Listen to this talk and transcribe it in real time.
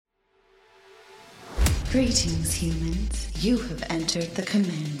Greetings, humans. You have entered the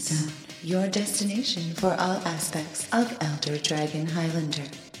Command Zone, your destination for all aspects of Elder Dragon Highlander.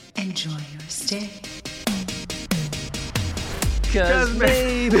 Enjoy your stay. 'Cause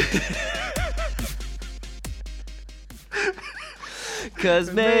maybe...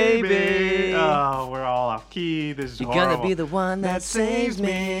 Cause maybe... Oh, we're all off key. This is You're horrible. gonna be the one that saves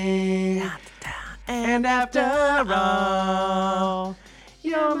me. And after all,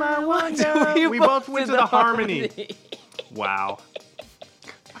 you're my wonder. We both went to the harmony. Wow.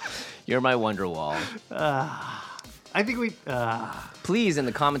 You're my Wonderwall. I think we... Please, in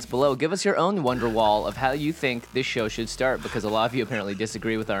the comments below, give us your own Wonderwall of how you think this show should start, because a lot of you apparently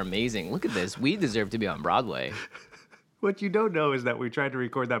disagree with our amazing... Look at this. We deserve to be on Broadway. What you don't know is that we tried to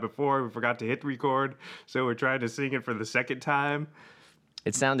record that before. We forgot to hit record, so we're trying to sing it for the second time.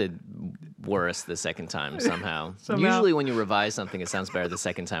 It sounded worse the second time somehow. Somehow. Usually when you revise something, it sounds better the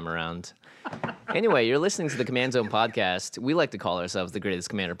second time around. Anyway, you're listening to the Command Zone podcast. We like to call ourselves the greatest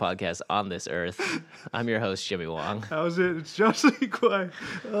commander podcast on this earth. I'm your host, Jimmy Wong. How's it? It's Josh Lee Kwai.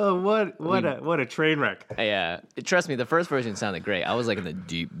 Oh, what a train wreck. Yeah, trust me, the first version sounded great. I was like in the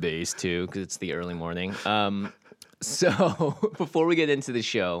deep bass too, because it's the early morning. So before we get into the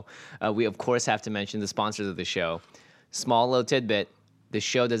show, we of course have to mention the sponsors of the show. Small little tidbit. The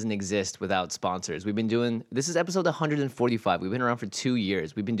show doesn't exist without sponsors. This is episode 145. We've been around for 2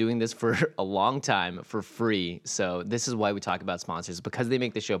 years. We've been doing this for a long time for free. So this is why we talk about sponsors, because they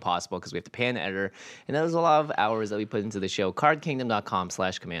make the show possible, because we have to pay an editor. And that was a lot of hours that we put into the show.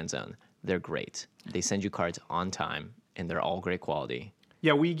 CardKingdom.com/CommandZone. They're great. They send you cards on time, and they're all great quality.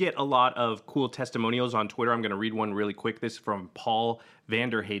 Yeah, we get a lot of cool testimonials on Twitter. I'm going to read one really quick. This is from Paul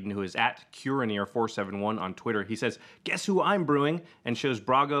Vanderhayden, who is at Curanier471 on Twitter. He says, "Guess who I'm brewing?" and shows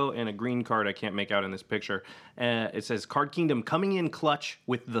Brago and a green card I can't make out in this picture. It says, "Card Kingdom coming in clutch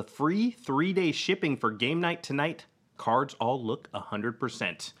with the free 3-day shipping for game night tonight. Cards all look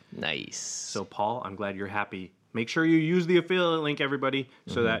 100%. Nice. So, Paul, I'm glad you're happy. Make sure you use the affiliate link, everybody,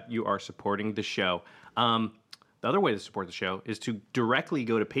 so that you are supporting the show. The other way to support the show is to directly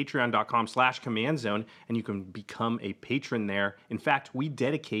go to patreon.com/CommandZone, and you can become a patron there. In fact, we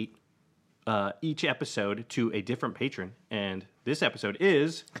dedicate each episode to a different patron, and this episode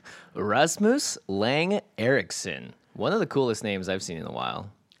is... Rasmus Lang Eriksson. One of the coolest names I've seen in a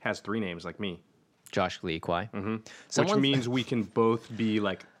while. Has 3 names like me. Josh Lee Kwai. Which means we can both be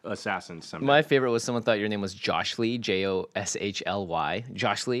like assassins someday. My favorite was someone thought your name was Josh Lee, Joshly.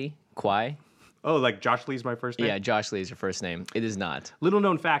 Josh Lee Kwai. Oh, like Josh Lee's my first name? Yeah, Josh Lee is your first name. It is not. Little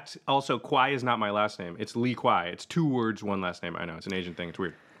known fact, also, Kwai is not my last name. It's Lee Kwai. It's 2 words, 1 last name. I know, it's an Asian thing. It's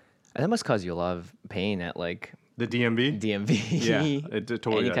weird. And that must cause you a lot of pain at, like... The DMV? Yeah, it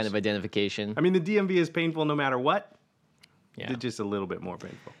totally any does. kind of identification. I mean, the DMV is painful no matter what. Yeah. It's just a little bit more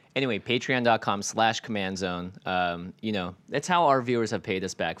painful. Anyway, patreon.com/CommandZone. That's how our viewers have paid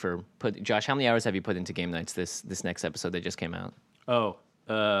us back for... Josh, how many hours have you put into Game Nights this next episode that just came out? Oh,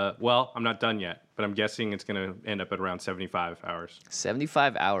 well, I'm not done yet, but I'm guessing it's going to end up at around 75 hours.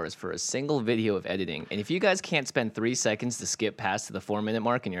 75 hours for a single video of editing. And if you guys can't spend 3 seconds to skip past to the 4-minute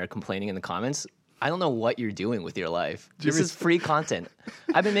mark and you're complaining in the comments, I don't know what you're doing with your life. This is free content.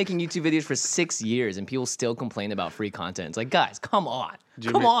 I've been making YouTube videos for 6 years, and people still complain about free content. It's like, guys, come on.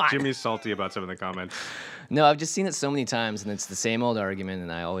 Come on. Jimmy's salty about some of the comments. No, I've just seen it so many times, and it's the same old argument,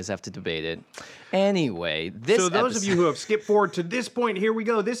 and I always have to debate it. Anyway, So those of you who have skipped forward to this point, here we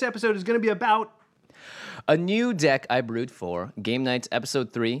go. This episode is going to be about... a new deck I brewed for Game Nights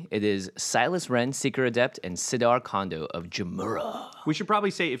Episode 3. It is Silas, Renn, Seeker Adept, and Sidar, Kondo of Jamura. We should probably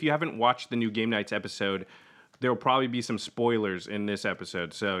say, if you haven't watched the new Game Nights episode, there will probably be some spoilers in this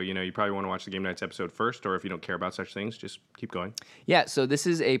episode. So, you probably want to watch the Game Nights episode first, or if you don't care about such things, just keep going. Yeah, so this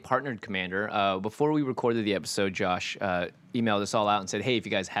is a partnered commander. Before we recorded the episode, Josh emailed us all out and said, hey, if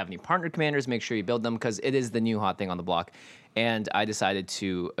you guys have any partnered commanders, make sure you build them, because it is the new hot thing on the block. And I decided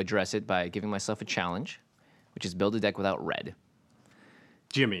to address it by giving myself a challenge, which is build a deck without red.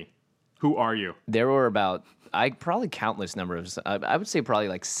 Jimmy, who are you? There were probably countless numbers. I would say probably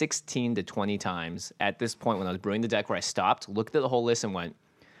like 16 to 20 times at this point when I was brewing the deck where I stopped, looked at the whole list and went,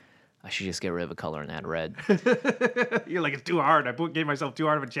 I should just get rid of a color and add red. You're like, it's too hard. I gave myself too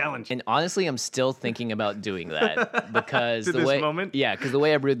hard of a challenge. And honestly, I'm still thinking about doing that because moment? Yeah, because the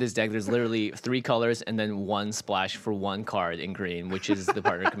way I brewed this deck, there's literally 3 colors and then 1 splash for 1 card in green, which is the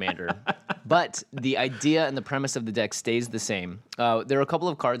partner commander. But the idea and the premise of the deck stays the same. There are a couple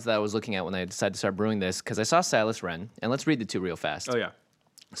of cards that I was looking at when I decided to start brewing this because I saw Silas, Renn, and let's read the 2 real fast. Oh, yeah.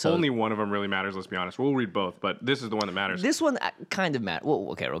 So only one of them really matters, let's be honest. We'll read both, but this is the one that matters. this one kind of matters. Well,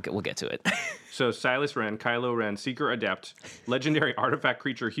 okay, we'll get to it. So Silas Renn, Kylo Ren, Seeker Adept, legendary artifact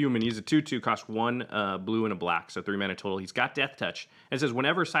creature human. He's a 2/2, costs 1 blue and a black, so 3 mana total. He's got Death Touch. And it says,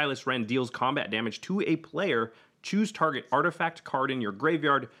 whenever Silas Renn deals combat damage to a player, choose target artifact card in your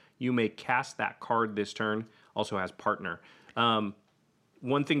graveyard. You may cast that card this turn. Also has Partner.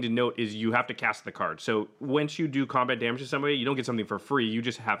 One thing to note is you have to cast the card. So once you do combat damage to somebody, you don't get something for free. You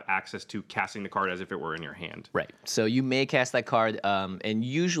just have access to casting the card as if it were in your hand. Right. So you may cast that card, and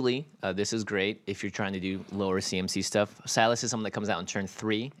usually this is great if you're trying to do lower CMC stuff. Silas is someone that comes out on turn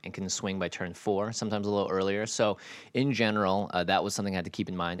 3 and can swing by turn 4, sometimes a little earlier. So in general, that was something I had to keep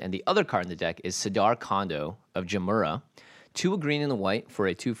in mind. And the other card in the deck is Sidar Kondo of Jamura. 2 a green and a white for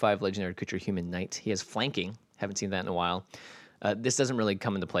a 2/5 legendary creature human knight. He has flanking. Haven't seen that in a while. This doesn't really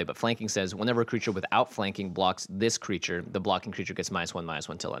come into play, but flanking says whenever a creature without flanking blocks this creature, the blocking creature gets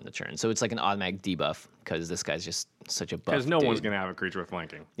 -1/-1 till end of turn. So it's like an automatic debuff because this guy's just such a buff. Because no dude. one's going to have a creature with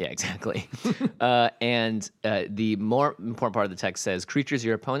flanking. Yeah, exactly. And the more important part of the text says creatures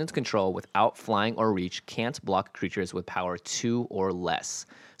your opponents control without flying or reach can't block creatures with power 2 or less.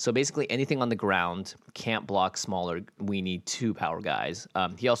 So basically anything on the ground can't block smaller, we need 2 power guys.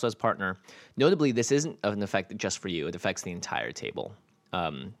 He also has Partner. Notably, this isn't an effect just for you. It affects the entire table,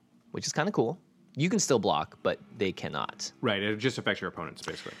 which is kind of cool. You can still block, but they cannot. Right, it just affects your opponents,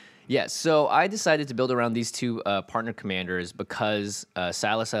 basically. Yeah, so I decided to build around these 2 partner commanders because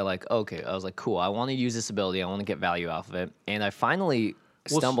Silas, I was like, cool, I want to use this ability. I want to get value off of it. And I finally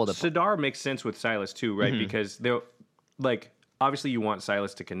stumbled upon... Sidar makes sense with Silas, too, right? Mm-hmm. Because they're, like... Obviously, you want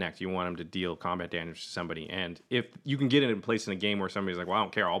Silas to connect. You want him to deal combat damage to somebody. And if you can get it in place in a game where somebody's like, well, I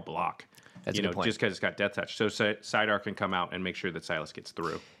don't care, I'll block. That's a good point. Just because it's got Death Touch. So Sidar can come out and make sure that Silas gets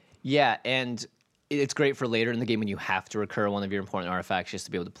through. Yeah, and it's great for later in the game when you have to recur one of your important artifacts just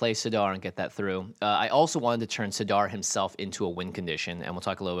to be able to play Sidar and get that through. I also wanted to turn Sidar himself into a win condition, and we'll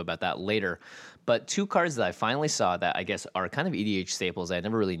talk a little bit about that later. But 2 cards that I finally saw that I guess are kind of EDH staples I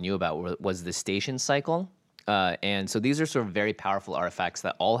never really knew about was the Station Cycle. And so these are sort of very powerful artifacts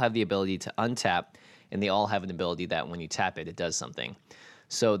that all have the ability to untap, and they all have an ability that when you tap it, it does something.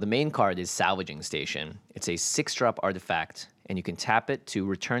 So the main card is Salvaging Station. It's a 6-drop artifact, and you can tap it to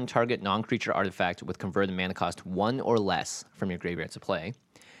return target non-creature artifact with converted mana cost 1 or less from your graveyard to play.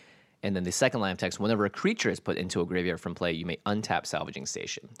 And then the second line of text, whenever a creature is put into a graveyard from play, you may untap Salvaging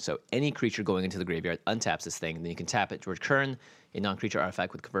Station. So any creature going into the graveyard untaps this thing, and then you can tap it to return a non-creature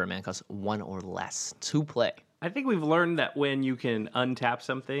artifact with converted mana cost 1 or less to play. I think we've learned that when you can untap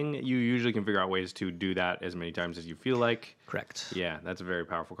something, you usually can figure out ways to do that as many times as you feel like. Correct. Yeah, that's a very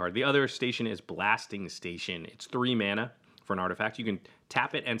powerful card. The other station is Blasting Station. It's 3 mana for an artifact. You can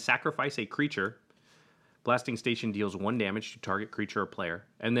tap it and sacrifice a creature. Blasting Station deals 1 damage to target creature or player.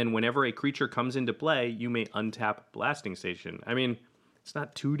 And then whenever a creature comes into play, you may untap Blasting Station. I mean, it's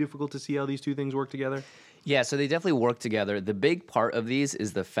not too difficult to see how these 2 things work together. Yeah, so they definitely work together. The big part of these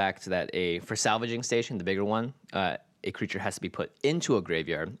is the fact that for Salvaging Station, the bigger one, a creature has to be put into a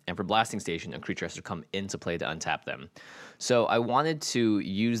graveyard, and for Blasting Station, a creature has to come into play to untap them. So I wanted to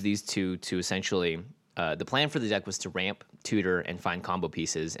use these 2 to essentially... the plan for the deck was to ramp, tutor, and find combo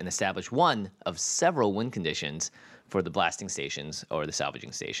pieces and establish one of several win conditions for the Blasting Stations or the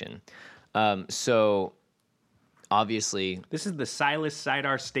Salvaging Station. So obviously... This is the Silas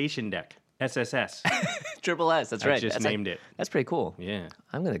Sidar Station deck. SSS. Triple S, that's right. I just named it. That's pretty cool. Yeah.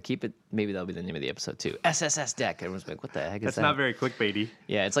 I'm going to keep it. Maybe that'll be the name of the episode, too. SSS deck. Everyone's like, what the heck is That's that? not very clickbaity.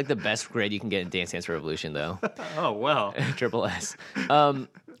 Yeah, it's like the best grade you can get in Dance Dance Revolution, though. Oh, well. Triple S.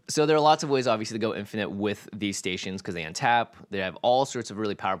 So there are lots of ways, obviously, to go infinite with these stations because they untap. They have all sorts of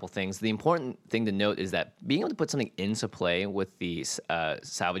really powerful things. The important thing to note is that being able to put something into play with the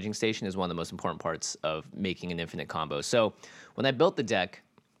Salvaging Station is one of the most important parts of making an infinite combo. So when I built the deck...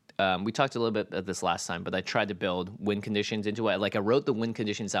 we talked a little bit about this last time, but I tried to build win conditions into it. Like I wrote the win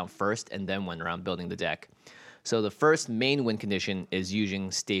conditions down first and then went around building the deck. So the first main win condition is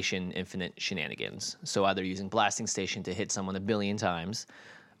using Station Infinite shenanigans. So either using Blasting Station to hit someone 1 billion times,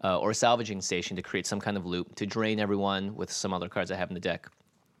 or Salvaging Station to create some kind of loop to drain everyone with some other cards I have in the deck.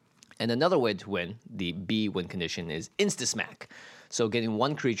 And another way to win, the B win condition, is Insta-Smack. So getting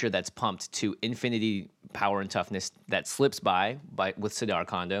one creature that's pumped to infinity power and toughness that slips by with Sidar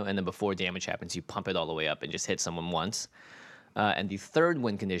Kondo, and then before damage happens, you pump it all the way up and just hit someone once. And the third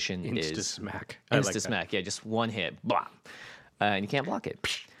win condition is... Insta-Smack. Insta-Smack, yeah, just one hit. Blah. And you can't block it.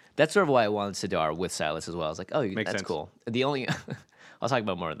 That's sort of why I wanted Sidar with Silas as well. I was like, oh, Makes that's sense. cool. The only I'll talk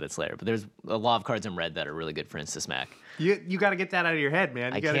about more of this later, but there's a lot of cards in red that are really good for Insta-Smack. You got to get that out of your head,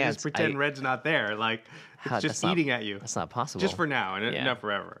 man. You got to can't. just pretend red's not there. Like, it's just eating at you. That's not possible. Just for now, and not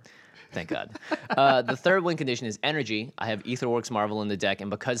forever. Thank God. The third win condition is energy. I have Aetherworks Marvel in the deck, and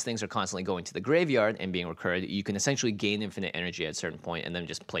because things are constantly going to the graveyard and being recurred, you can essentially gain infinite energy at a certain point and then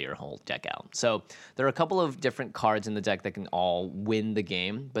just play your whole deck out. So there are a couple of different cards in the deck that can all win the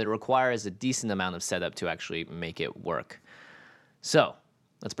game, but it requires a decent amount of setup to actually make it work. So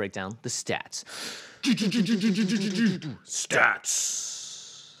let's break down the stats.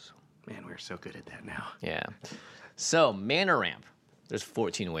 Stats. Man, we're so good at that now. Yeah. So mana ramp. There's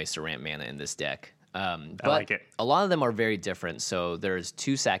 14 ways to ramp mana in this deck. But I like it. A lot of them are very different. So there's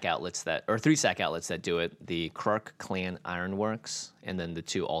 3 sack outlets that do it. The Krark Clan Ironworks, and then the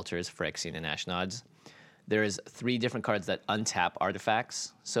 2 altars, Phyrexian and Ashnod's. There's 3 different cards that untap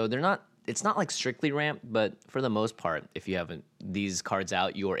artifacts. So it's not like strictly ramp, but for the most part, if you have these cards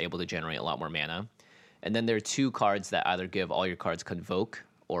out, you are able to generate a lot more mana. And then there are 2 cards that either give all your cards Convoke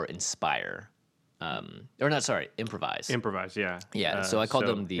or Inspire. Improvise. Improvise, yeah. Yeah, so I called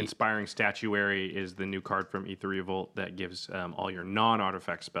them the... Inspiring Statuary is the new card from Ether Revolt that gives all your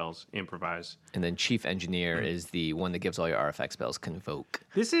non-artifact spells Improvise. And then Chief Engineer is the one that gives all your artifact spells Convoke.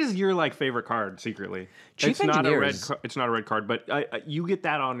 This is your favorite card secretly. Chief Engineer it's not a red card, but you get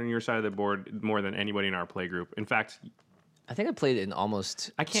that on your side of the board more than anybody in our play group. In fact, I think I played it in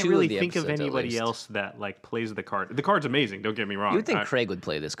almost I can't 2 really of the think of episodes, anybody else that plays the card. The card's amazing, don't get me wrong. You would think Craig would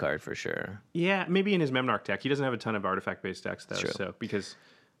play this card for sure. Yeah, maybe in his Memnarch deck. He doesn't have a ton of artifact-based decks, though. True. So because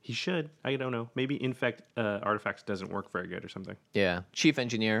he should. I don't know. Maybe Infect Artifacts doesn't work very good or something. Yeah. Chief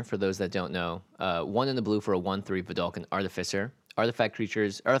Engineer, for those that don't know, 1 in the blue for a 1/3 Vidalcan Artificer.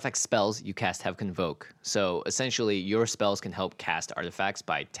 Artifact spells you cast have Convoke. So essentially, your spells can help cast artifacts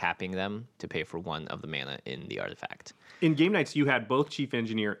by tapping them to pay for 1 of the mana in the artifact. In game nights, you had both Chief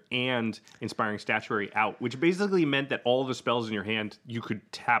Engineer and Inspiring Statuary out, which basically meant that all the spells in your hand, you could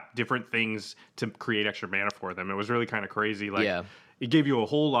tap different things to create extra mana for them. It was really kind of crazy. It gave you a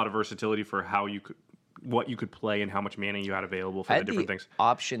whole lot of versatility for what you could play and how much mana you had available for the different things.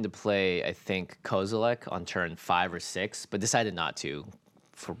 Option to play, I think, Kozilek on turn 5 or 6, but decided not to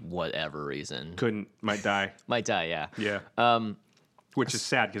for whatever reason. Might die. Might die, yeah. Yeah. Which is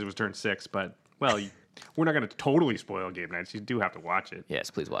sad because it was turn 6, but, we're not going to totally spoil game nights. You do have to watch it. Yes,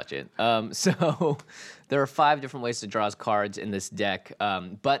 please watch it. So there are 5 different ways to draw cards in this deck,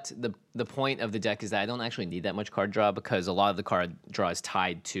 but the point of the deck is that I don't actually need that much card draw because a lot of the card draw is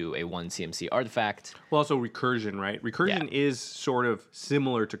tied to a 1 CMC artifact. Well, also recursion, right? Recursion is sort of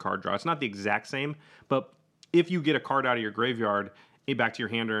similar to card draw. It's not the exact same, but if you get a card out of your graveyard back to your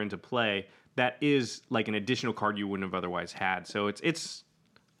hand or into play, that is like an additional card you wouldn't have otherwise had. So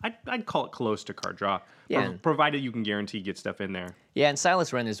I'd call it close to card draw, provided you can guarantee get stuff in there. Yeah, and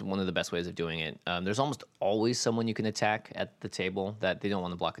Silas Renn is one of the best ways of doing it. There's almost always someone you can attack at the table that they don't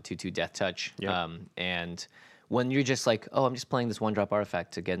want to block a 2/2 Death Touch. Yep. And when you're just like, I'm just playing this 1-drop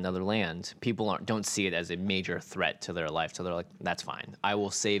artifact to get another land, people don't see it as a major threat to their life. So they're like, that's fine. I will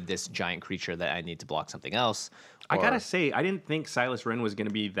save this giant creature that I need to block something else. I gotta say, I didn't think Silas Renn was going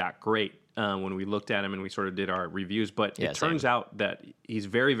to be that great when we looked at him and we sort of did our reviews, but it turns out that he's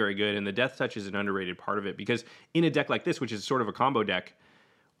very, very good, and the Death Touch is an underrated part of it, because in a deck like this, which is sort of a combo deck,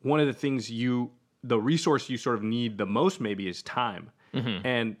 one of the things the resource you sort of need the most maybe is time. Mm-hmm.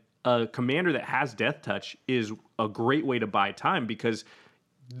 And a commander that has Death Touch is a great way to buy time, because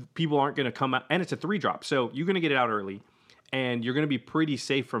people aren't going to come out, and it's a 3-drop, so you're going to get it out early. And you're going to be pretty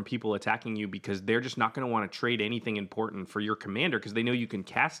safe from people attacking you because they're just not going to want to trade anything important for your commander because they know you can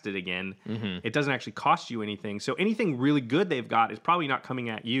cast it again. Mm-hmm. It doesn't actually cost you anything. So anything really good they've got is probably not coming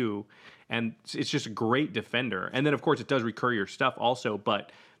at you. And it's just a great defender. And then, of course, it does recur your stuff also.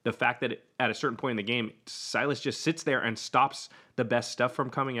 But the fact that at a certain point in the game, Silas just sits there and stops the best stuff from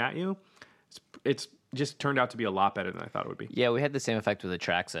coming at you, it's just turned out to be a lot better than I thought it would be. Yeah, we had the same effect with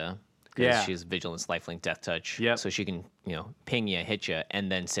Atraxa. Because she has Vigilance, Lifelink, Death Touch. Yep. So she can, ping you, hit you, and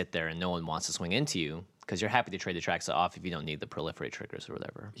then sit there and no one wants to swing into you because you're happy to trade the Traxa off if you don't need the proliferate triggers or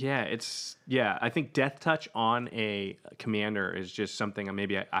whatever. Yeah, I think Death Touch on a commander is just something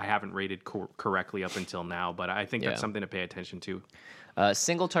maybe I haven't rated correctly up until now, but I think that's something to pay attention to.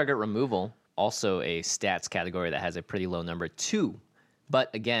 Single target removal, also a stats category that has a pretty low number, 2. But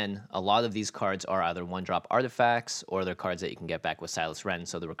again, a lot of these cards are either 1-drop artifacts or they're cards that you can get back with Silas Renn.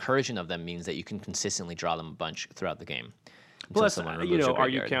 So the recursion of them means that you can consistently draw them a bunch throughout the game. Plus, are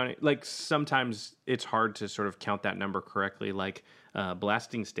you counting? Like sometimes it's hard to sort of count that number correctly. Like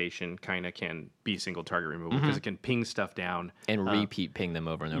Blasting Station kind of can be single target removal because it can ping stuff down. And repeat ping them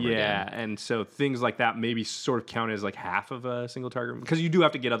over and over Yeah, again. and so things like that maybe sort of count as like half of a single target. Because you do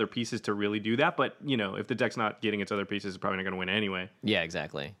have to get other pieces to really do that. But, if the deck's not getting its other pieces, it's probably not going to win anyway. Yeah,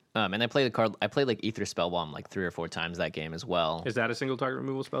 exactly. And I played like Ether Spellbomb like 3 or 4 times that game as well. Is that a single target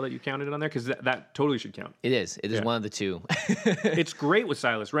removal spell that you counted on there? Because that totally should count. It is. It is one of the two. It's great with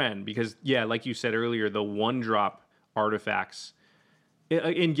Silas Renn because, like you said earlier, the 1-drop artifacts.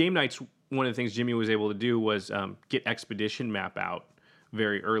 In game nights, one of the things Jimmy was able to do was get Expedition Map out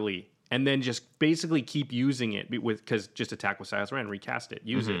very early and then just basically keep using it because just attack with Silas Renn, recast it,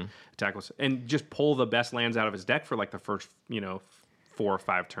 use it, attack with, and just pull the best lands out of his deck for like the first, 4 or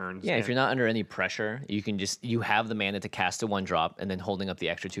 5 turns. Yeah, if you're not under any pressure, you have the mana to cast a 1-drop, and then holding up the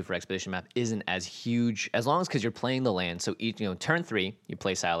extra 2 for Expedition Map isn't as huge as long as because you're playing the land. So each, turn 3, you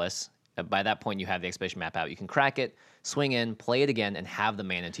play Silas. By that point, you have the Expedition Map out. You can crack it, swing in, play it again, and have the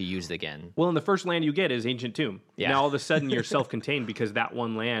mana to use it again. Well, and the first land you get is Ancient Tomb. Yeah. Now all of a sudden you're self-contained because that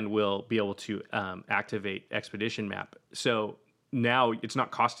one land will be able to activate Expedition Map. So now it's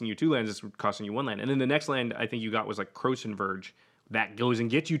not costing you 2 lands; it's costing you 1 land. And then the next land I think you got was like Croson Verge. That goes and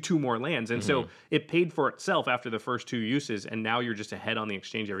gets you 2 more lands. And so it paid for itself after the first 2 uses, and now you're just ahead on the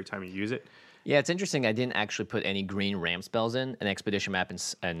exchange every time you use it. Yeah, it's interesting. I didn't actually put any green ramp spells in, and Expedition Map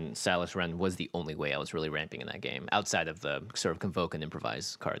and Silas Renn was the only way I was really ramping in that game, outside of the sort of Convoke and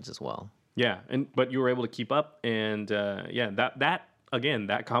Improvise cards as well. Yeah, but you were able to keep up, and that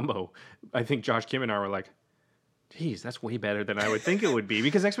combo, I think Josh Kim and I were like, geez, that's way better than I would think it would be,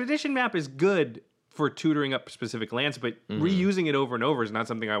 because Expedition Map is good for tutoring up specific lands, but reusing it over and over is not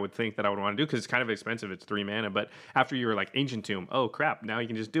something I would think that I would want to do because it's kind of expensive. It's 3 mana, but after you were like Ancient Tomb, oh crap, now you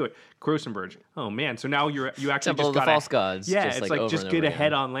can just do it. Croson Verge, oh man, so now you actually Temple just of the got False Gods. Yeah, just it's like just over get and over ahead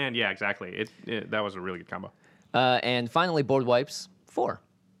again. on land. Yeah, exactly. That was a really good combo. And finally, board wipes 4.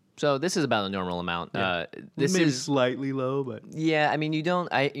 So this is about a normal amount. This Maybe is slightly low, but yeah. I mean, you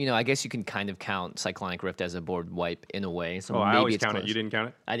don't. I guess you can kind of count Cyclonic Rift as a board wipe in a way. So maybe I always it's count close. it. You didn't count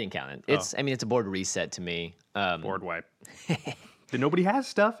it? I didn't count it. It's. I mean, it's a board reset to me. Board wipe. Then nobody has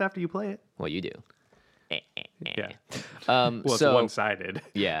stuff after you play it. Well, you do. Yeah. Well, Well, it's one-sided.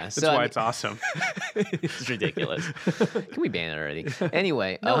 Yeah, That's so, why it's awesome. it's ridiculous. Can we ban it already?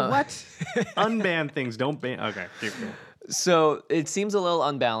 Anyway. No, what? Unban things. Don't ban. Okay. Keep going. So it seems a little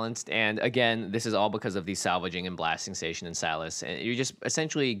unbalanced, and again, this is all because of the salvaging and blasting station and Silas, and you're just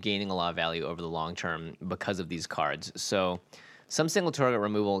essentially gaining a lot of value over the long term because of these cards. So some single target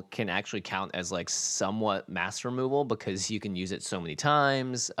removal can actually count as like somewhat mass removal because you can use it so many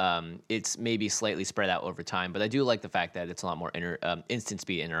times. It's maybe slightly spread out over time, but I do like the fact that it's a lot more instant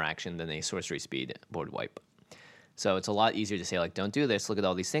speed interaction than a sorcery speed board wipe. So it's a lot easier to say like, don't do this. Look at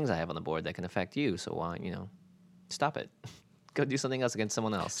all these things I have on the board that can affect you. So why, stop it. Go do something else against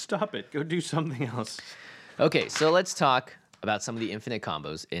someone else. Stop it. Go do something else. Okay, so let's talk about some of the infinite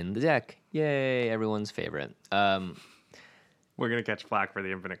combos in the deck. Yay, everyone's favorite. We're going to catch flack for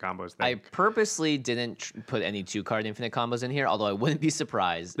the infinite combos thing. I purposely didn't put any 2-card infinite combos in here, although I wouldn't be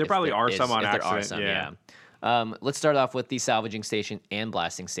surprised. There probably are some on if there are accident, some, yeah. Let's start off with the Salvaging Station and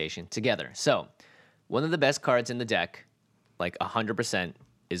Blasting Station together. So, one of the best cards in the deck, like 100%,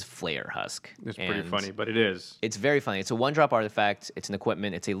 is Flare Husk. It's pretty funny, but it is. It's very funny. It's a 1-drop artifact. It's an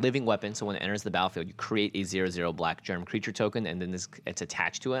equipment. It's a living weapon. So when it enters the battlefield, you create a 0/0 black germ creature token, and then it's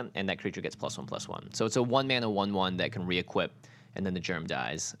attached to it, and that creature gets +1/+1. So it's a 1-mana 1/1 that can re-equip, and then the germ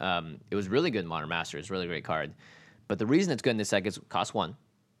dies. It was really good in Modern Masters. Really great card. But the reason it's good in this deck is it costs 1.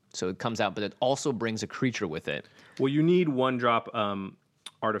 So it comes out, but it also brings a creature with it. Well, you need 1-drop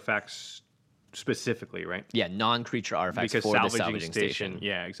artifacts specifically, right? Yeah, non-creature artifacts Because for the Salvaging Station.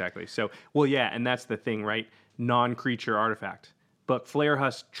 Yeah, exactly. So, well, yeah, and that's the thing, right? Non-creature artifact. But Flare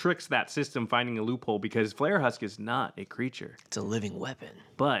Husk tricks that system, finding a loophole, because Flare Husk is not a creature. It's a living weapon.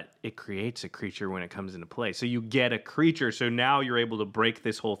 But it creates a creature when it comes into play. So you get a creature, so now you're able to break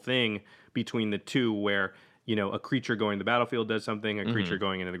this whole thing between the two where, a creature going to the battlefield does something, a creature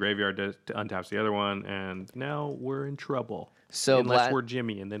going into the graveyard untaps the other one, and now we're in trouble. So unless we're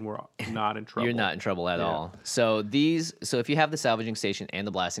Jimmy, and then we're not in trouble. You're not in trouble at all. So if you have the Salvaging Station and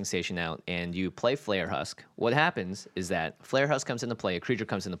the Blasting Station out, and you play Flare Husk, what happens is that Flare Husk comes into play, a creature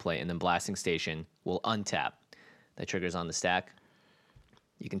comes into play, and then Blasting Station will untap. That triggers on the stack.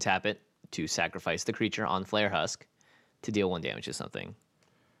 You can tap it to sacrifice the creature on Flare Husk to deal 1 damage to something.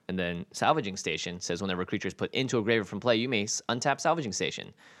 And then Salvaging Station says whenever a creature is put into a graveyard from play, you may untap Salvaging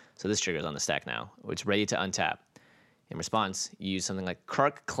Station. So this triggers on the stack now. It's ready to untap. In response, you use something like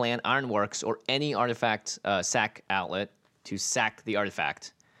Kark Clan Ironworks or any artifact sack outlet to sack the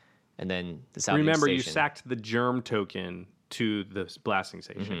artifact. And then the Salvaging Remember, Station. you sacked the germ token to the blasting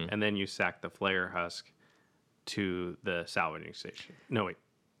station, and then you sack the flare husk to the salvaging station. No, wait,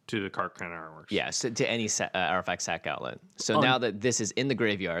 to the Karkhan Ironworks. Yeah, so to any artifact sack outlet. So now that this is in the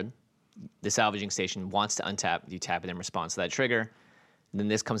graveyard, the salvaging station wants to untap. You tap it in response to that trigger. Then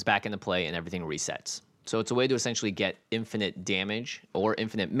this comes back into play, and everything resets. So it's a way to essentially get infinite damage or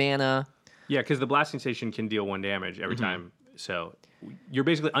infinite mana. Yeah, because the blasting station can deal 1 damage every time. So you're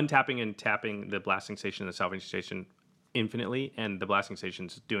basically untapping and tapping the blasting station and the salvaging station infinitely, and the blasting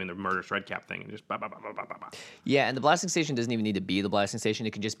station's doing the murderous red cap thing and just Yeah, and the blasting station doesn't even need to be the blasting station.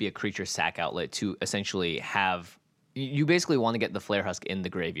 It can just be a creature sack outlet to essentially have. You basically want to get the flare husk in the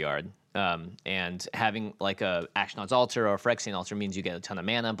graveyard, and having like a Ashnod's Altar or a Phyrexian Altar means you get a ton of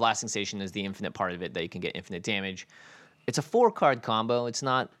mana. Blasting station is the infinite part of it that you can get infinite damage. It's a 4-card combo. It's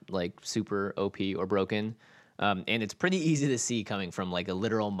not like super OP or broken. And it's pretty easy to see coming from like a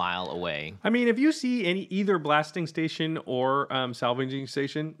literal mile away. I mean, if you see either blasting station or salvaging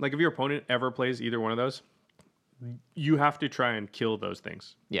station, like if your opponent ever plays either one of those, you have to try and kill those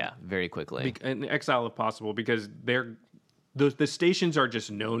things. Yeah, very quickly. And exile if possible, because the stations are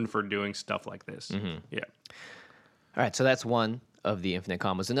just known for doing stuff like this. Yeah. All right, so that's one of the infinite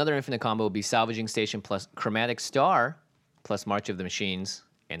combos. Another infinite combo would be salvaging station plus chromatic star plus March of the Machines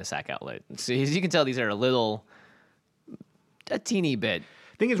and a sack outlet. So as you can tell, these are a teeny bit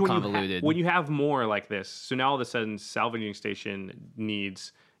Thing is, convoluted. when you have more like this, so now all of a sudden salvaging station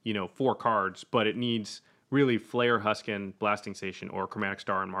needs 4 cards, but it needs really Flare Husk and Blasting Station or Chromatic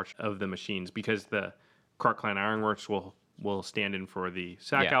Star and March of the Machines, because the Karkhan Ironworks will stand in for the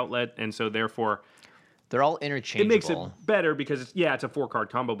sack outlet, and so therefore they're all interchangeable. It makes it better because it's a 4-card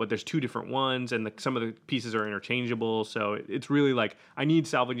combo, but there's 2 different ones, and some of the pieces are interchangeable. So it's really like I need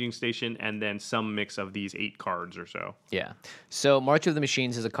salvaging station and then some mix of these 8 cards or so. Yeah. So March of the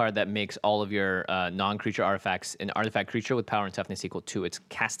Machines is a card that makes all of your non-creature artifacts an artifact creature with power and toughness equal to its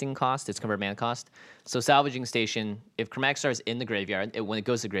casting cost, its convert mana cost. So salvaging station, if Chromatic Star is in the graveyard, when it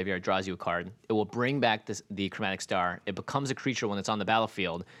goes to the graveyard, it draws you a card. It will bring back the Chromatic Star. It becomes a creature when it's on the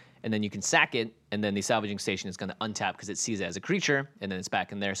battlefield. And then you can sack it, and then the salvaging station is going to untap because it sees it as a creature, and then it's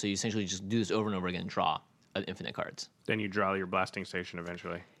back in there. So you essentially just do this over and over again and draw infinite cards. Then you draw your blasting station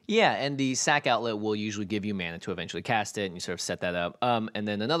eventually. Yeah, and the sack outlet will usually give you mana to eventually cast it, and you sort of set that up. And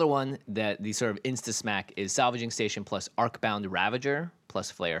then another one that the sort of insta-smack is salvaging station plus Arcbound Ravager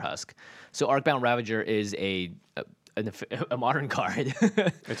plus Flare Husk. So Arcbound Ravager is a modern card.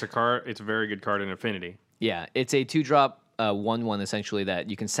 It's a very good card in Affinity. Yeah, it's a 2-drop 1/1 essentially that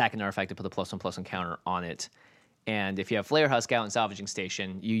you can sack an artifact to put the +1/+1 counter on it. And if you have Flare Husk out in Salvaging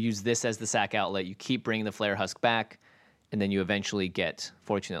Station, you use this as the sack outlet. You keep bringing the Flare Husk back, and then you eventually get,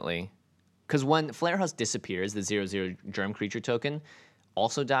 fortunately, because when Flare Husk disappears, the 0/0 germ creature token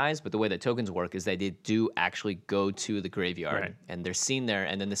also dies, but the way that tokens work is that they do actually go to the graveyard, and they're seen there,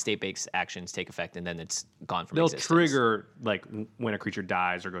 and then the state-based actions take effect, and then it's gone from existence. They'll trigger like when a creature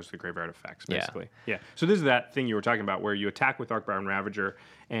dies or goes to the graveyard effects, basically. Yeah. So this is that thing you were talking about where you attack with Arcbound Ravager,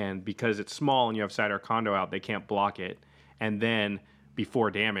 and because it's small and you have Sidar Kondo out, they can't block it. And then before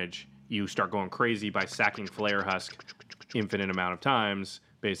damage, you start going crazy by sacking Flare Husk infinite amount of times,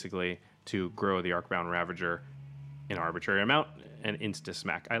 basically, to grow the Arcbound Ravager an arbitrary amount. And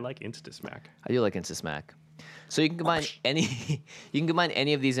Insta-Smack. I like Insta-Smack. I do like Insta-Smack. So you can combine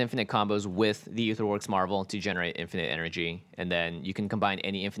any of these infinite combos with the Aetherworks Marvel to generate infinite energy, and then you can combine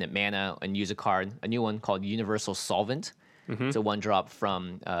any infinite mana and use a new one called Universal Solvent. It's a 1-drop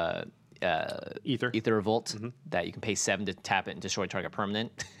from Ether Revolt that you can pay 7 to tap it and destroy target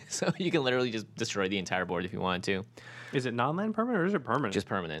permanent. So you can literally just destroy the entire board if you wanted to. Is it non-land permanent or is it permanent? Just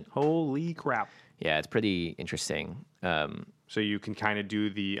permanent. Holy crap. Yeah, it's pretty interesting. So you can kind of do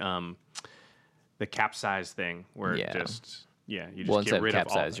the capsize thing where you just get rid of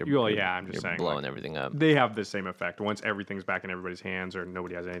all. I'm just saying, blowing everything up. They have the same effect. Once everything's back in everybody's hands or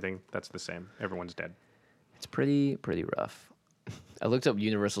nobody has anything, that's the same. Everyone's dead. It's pretty rough. I looked up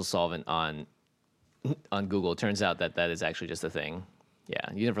Universal Solvent on Google. It turns out that is actually just a thing.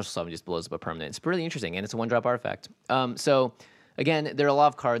 Yeah, Universal Solvent just blows up a permanent. It's pretty interesting, and it's a 1-drop artifact. So. Again, there are a lot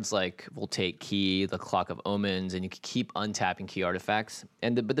of cards like Voltaic Key, the Clock of Omens, and you can keep untapping key artifacts.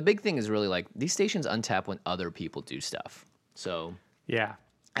 But the big thing is really like these stations untap when other people do stuff. So yeah,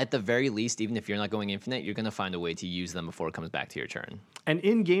 at the very least, even if you're not going infinite, you're going to find a way to use them before it comes back to your turn. And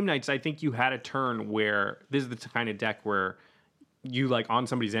in game nights, I think you had a turn where this is the kind of deck where you like on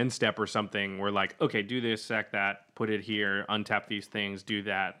somebody's end step or something, where like, okay, do this, sack that, put it here, untap these things, do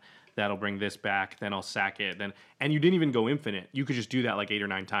that. That'll bring this back, then I'll sack it. And you didn't even go infinite. You could just do that like 8 or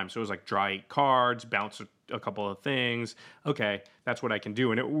 9 times. So it was like draw 8 cards, bounce a couple of things. Okay, that's what I can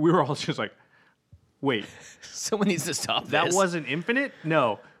do. And we were all just like, Wait, Someone needs to stop that this. wasn't infinite?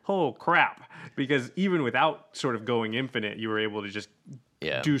 No. Oh, crap. Because even without sort of going infinite, you were able to just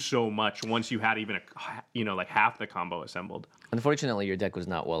do so much once you had even like half the combo assembled. Unfortunately, your deck was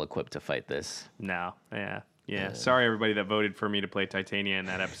not well equipped to fight this. No. Yeah. Sorry, everybody that voted for me to play Titania in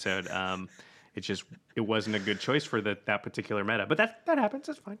that episode. It wasn't a good choice for that particular meta. But that happens.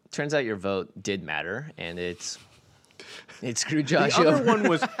 That's fine. Turns out your vote did matter, and it screwed Josh The over. other one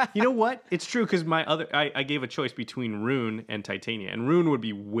was, you know what? It's true because I gave a choice between Rune and Titania, and Rune would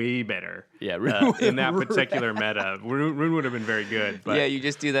be way better. Yeah, Rune in that particular meta. Rune would have been very good. But you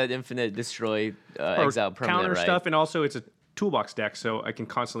just do that infinite destroy, exile permanent, counter right? stuff, and also it's a toolbox deck, so I can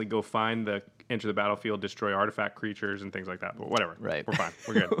constantly go find the enter the battlefield, destroy artifact creatures and things like that. But whatever, right? We're fine.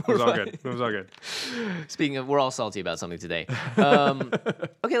 We're good. It was all good. It was all good. Speaking of, we're all salty about something today.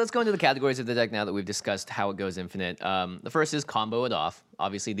 Okay, let's go into the categories of the deck now that we've discussed how it goes infinite. The first is combo it off.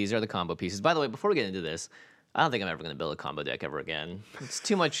 Obviously, these are the combo pieces. By the way, before we get into this, I don't think I'm ever going to build a combo deck ever again. It's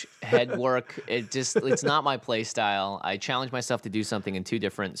too much head work. It's not my play style. I challenge myself to do something in two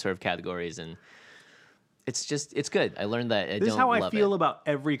different sort of categories, and it's good. I learned that This is how I feel about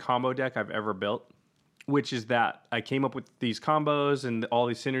every combo deck I've ever built, which is that I came up with these combos and all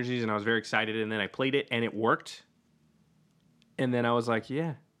these synergies, and I was very excited, and then I played it, and it worked. And then I was like,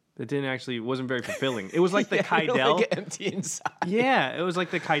 yeah, it wasn't very fulfilling. It was like the Kydel. Like empty inside. Yeah, it was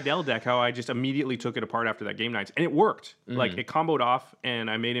like the Kydel deck, how I just immediately took it apart after that game nights, and it worked. Like, it comboed off, and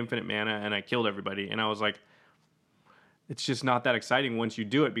I made infinite mana, and I killed everybody, and I was like, it's just not that exciting once you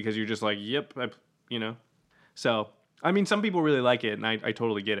do it, because you're just like, yep, So, I mean, some people really like it, and I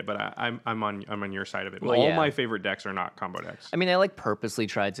totally get it, but I'm on your side of it. Well, all my favorite decks are not combo decks. I mean, I purposely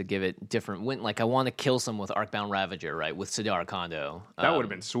tried to give it different win. Like, I want to kill someone with Arcbound Ravager, right? With Sidar Kondo. That would have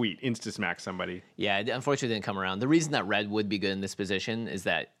been sweet. Insta-smack somebody. Yeah, it unfortunately didn't come around. The reason that red would be good in this position is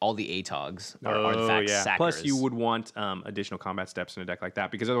that all the ATOGs are artifact sackers. Plus, you would want additional combat steps in a deck like that,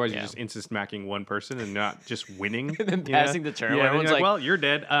 because otherwise you're just insta-smacking one person and not just winning. And then passing the turn. Yeah, Everyone's like, like, well, you're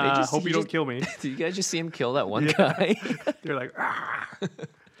dead. Hope you don't kill me. Did you guys just see him kill that one guy? They're like,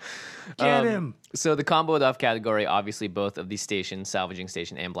 get him. So the comboed off category, obviously both of the station, salvaging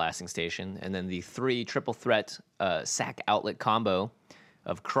station and blasting station, and then the 3 triple threat sack outlet combo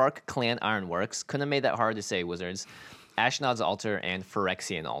of Krark Clan Ironworks. Couldn't have made that hard to say, Wizards. Ashnod's Altar and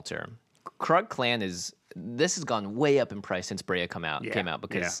Phyrexian Altar. Krark Clan this has gone way up in price since Brea came out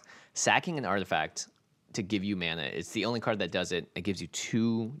because sacking an artifact to give you mana, it's the only card that does it. It gives you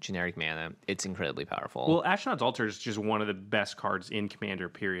 2 generic mana. It's incredibly powerful. Well, Ashnod's Altar is just one of the best cards in Commander,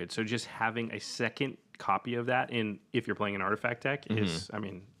 period. So just having a second copy of that if you're playing an artifact deck is, I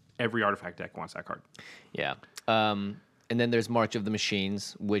mean, every artifact deck wants that card. Yeah. And then there's March of the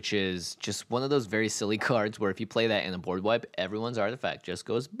Machines, which is just one of those very silly cards where if you play that in a board wipe, everyone's artifact just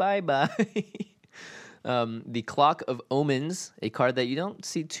goes bye-bye. The Clock of Omens, a card that you don't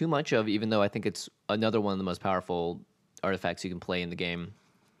see too much of, even though I think it's another one of the most powerful artifacts you can play in the game.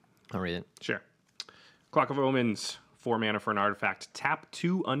 I'll read it. Sure. Clock of Omens, 4 mana for an artifact. Tap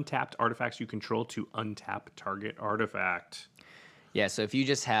 2 untapped artifacts you control to untap target artifact. Yeah, so if you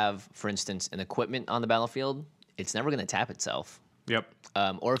just have, for instance, an equipment on the battlefield, it's never going to tap itself. Yep.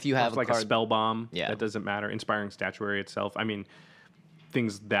 Or if you have like a card, a spell bomb, Yeah. that doesn't matter. Inspiring Statuary itself. I mean,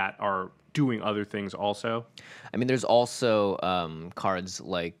 things that are doing other things also. I mean, there's also cards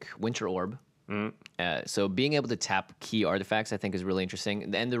like Winter Orb. So being able to tap key artifacts, I think, is really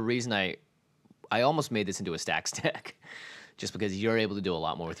interesting. And the reason I almost made this into a stacks deck, just because you're able to do a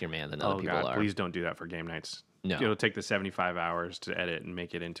lot more with your mana than other people are. Please don't do that for game nights. No. It'll take the 75 hours to edit and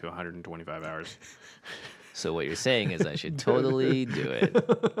make it into 125 hours. So what you're saying is I should totally do it.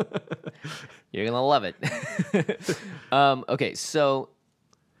 You're going to love it. Okay, so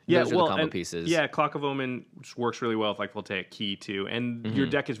those are the combo pieces. Yeah, Clock of Omen works really well with like Voltaic Key too. And your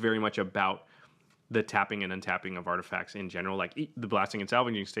deck is very much about the tapping and untapping of artifacts in general. Like the blasting and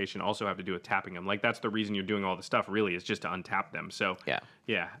salvaging station also have to do with tapping them. Like that's the reason you're doing all the stuff really, is just to untap them. So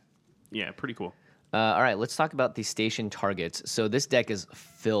yeah, pretty cool. All right, let's talk about the station targets. So this deck is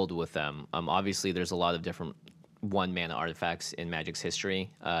filled with them. Obviously, there's a lot of different 1-mana artifacts in Magic's history.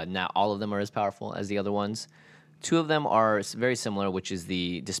 Not all of them are as powerful as the other ones. 2 of them are very similar, which is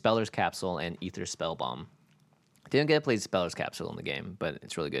the Dispeller's Capsule and Aether Spellbomb. Didn't get to play Dispeller's Capsule in the game, but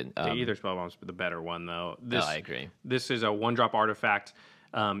it's really good. The Aether Spellbomb's the better one, though. I agree. This is a 1-drop artifact.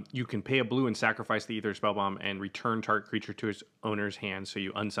 You can pay a blue and sacrifice the Aether Spellbomb and return target creature to its owner's hand, so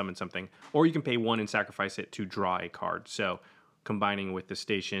you unsummon something. Or you can pay 1 and sacrifice it to draw a card. So combining with the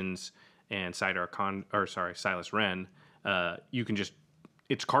stations and Silas Renn, you can just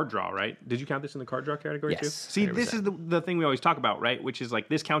it's card draw, right? Did you count this in the card draw category too? Yes, See, 100%. this is the thing we always talk about, right? Which is like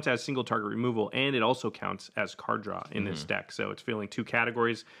this counts as single target removal, and it also counts as card draw in this deck. So it's filling two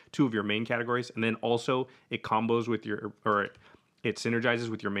categories, two of your main categories, and then also it combos with it synergizes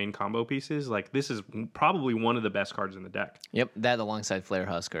with your main combo pieces. Like, this is probably one of the best cards in the deck. Yep, that alongside Flare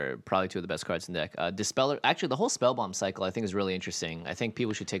Husk are probably two of the best cards in the deck. Dispeller, actually, the whole Spellbomb cycle I think is really interesting. I think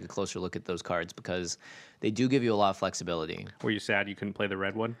people should take a closer look at those cards because they do give you a lot of flexibility. Were you sad you couldn't play the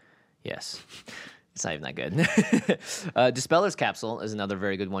red one? Yes. It's not even that good. Dispeller's Capsule is another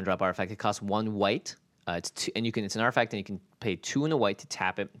very good one-drop artifact. It costs 1 white. It's an artifact, and you can pay 2 and a white to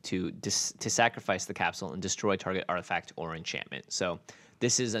tap it to sacrifice the capsule and destroy target artifact or enchantment. So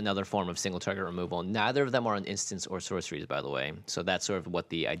this is another form of single target removal. Neither of them are on instants or sorceries, by the way. So that's sort of what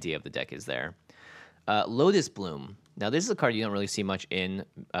the idea of the deck is there. Lotus Bloom. Now, this is a card you don't really see much in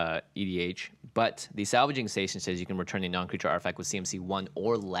EDH, but the Salvaging Station says you can return a non-creature artifact with CMC 1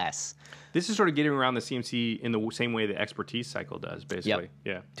 or less. This is sort of getting around the CMC in the same way the Expertise cycle does, basically. Yep.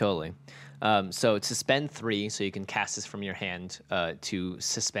 Yeah, totally. So it's suspend 3, so you can cast this from your hand to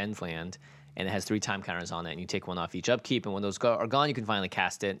suspend land, and it has 3 time counters on it, and you take 1 off each upkeep, and when those are gone, you can finally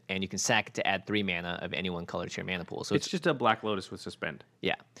cast it, and you can sack it to add 3 mana of any one color to your mana pool. So it's just a Black Lotus with suspend.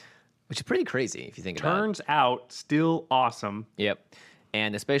 Yeah, which is pretty crazy if you think about it. Turns out, still awesome. Yep.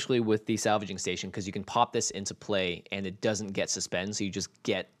 And especially with the Salvaging Station, because you can pop this into play, and it doesn't get suspend, so you just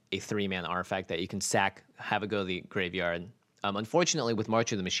get a 3-mana artifact that you can sack, have it go to the graveyard. Unfortunately, with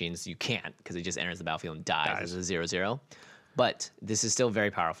March of the Machines, you can't, because it just enters the battlefield and dies as a 0/0. But this is still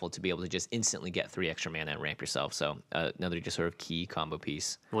very powerful to be able to just instantly get 3 extra mana and ramp yourself. So another just sort of key combo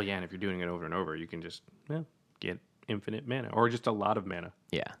piece. Well, yeah, and if you're doing it over and over, you can just get infinite mana, or just a lot of mana.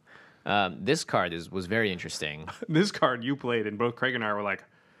 Yeah. This card was very interesting. This card you played, and both Craig and I were like,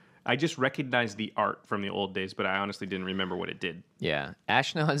 I just recognized the art from the old days, but I honestly didn't remember what it did. Yeah.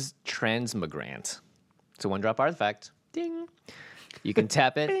 Ashnod's Transmigrant. It's a 1-drop artifact. Ding. You can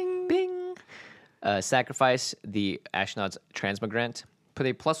tap it. Bing. Bing. Sacrifice the Ashnod's Transmigrant. Put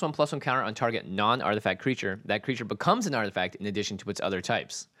a +1/+1 counter on target non-artifact creature. That creature becomes an artifact in addition to its other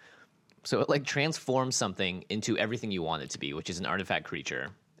types. So it like transforms something into everything you want it to be, which is an artifact creature.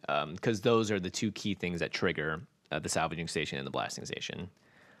 Because those are the 2 key things that trigger the Salvaging Station and the Blasting Station.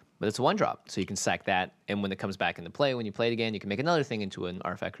 But it's a 1-drop, so you can sack that, and when it comes back into play, when you play it again, you can make another thing into an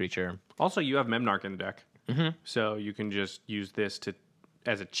artifact creature. Also, you have Memnarch in the deck, so you can just use this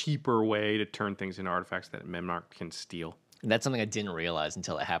as a cheaper way to turn things into artifacts that Memnarch can steal. And that's something I didn't realize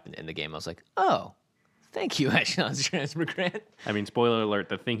until it happened in the game. I was like, oh, thank you, Ashnod's Transmigrant. I mean, spoiler alert,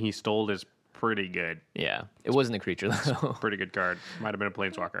 the thing he stole is pretty good. Yeah, it wasn't a creature, though. Pretty good card. Might have been a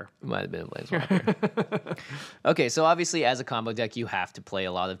Planeswalker. Might have been a Planeswalker. Okay, so obviously, as a combo deck, you have to play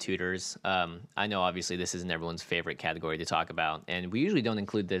a lot of tutors. I know, obviously, this isn't everyone's favorite category to talk about, and we usually don't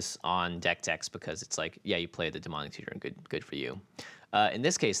include this on deck decks because it's like, yeah, you play the Demonic Tutor, and good for you. In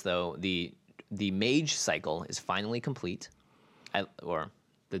this case, though, the Mage cycle is finally complete.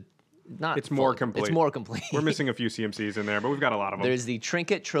 It's more complete. It's more complete. We're missing a few CMCs in there, but we've got a lot of them. There's the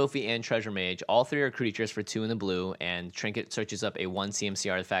Trinket, Trophy, and Treasure Mage. All 3 are creatures for 2 in the blue, and Trinket searches up a 1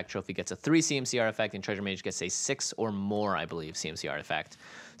 CMC artifact, Trophy gets a 3 CMC artifact, and Treasure Mage gets a 6 or more, I believe, CMC artifact.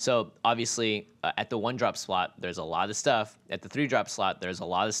 So, obviously, at the 1-drop slot, there's a lot of stuff. At the 3-drop slot, there's a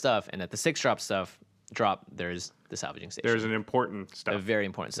lot of stuff. And at the 6-drop there's the Salvaging Station. There's an important stuff. A very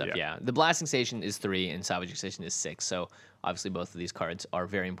important stuff, yeah. The Blasting Station is 3, and Salvaging Station is 6. So, obviously, both of these cards are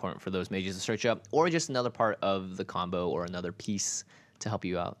very important for those mages to search up, or just another part of the combo or another piece to help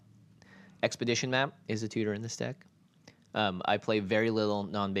you out. Expedition Map is a tutor in this deck. I play very little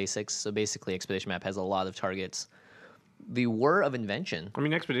non-basics, so basically Expedition Map has a lot of targets. The Whir of Invention. I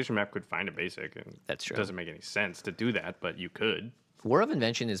mean, Expedition Map could find a basic, and that's true. It doesn't make any sense to do that, but you could. Whir of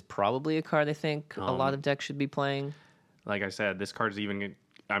Invention is probably a card I think a lot of decks should be playing. Like I said, this card's even...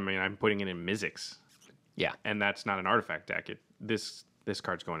 I mean, I'm putting it in Mizzix. Yeah. And that's not an artifact deck. This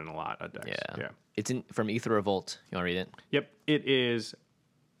card's going in a lot of decks. Yeah. It's from Aether Revolt. You want to read it? Yep. It is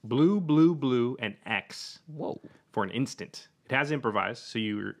blue, and X. Whoa. For an instant. It has Improvise, so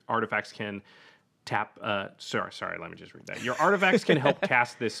your artifacts can tap... Sorry, let me just read that. Your artifacts can help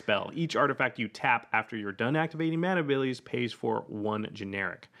cast this spell. Each artifact you tap after you're done activating mana abilities pays for 1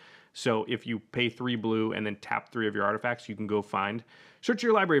 generic. So if you pay 3 blue and then tap 3 of your artifacts, you can go search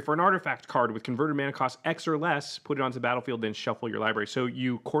your library for an artifact card with converted mana cost X or less, put it onto the battlefield, then shuffle your library. So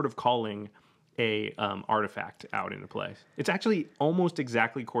you Court of Calling a artifact out into play. It's actually almost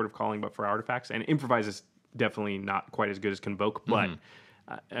exactly Court of Calling, but for artifacts. And Improvise is definitely not quite as good as Convoke, but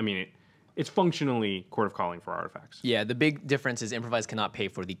I mean, it's functionally Court of Calling for artifacts. Yeah, the big difference is improvise cannot pay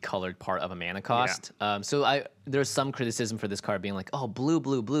for the colored part of a mana cost. So there's some criticism for this card being like, oh, blue,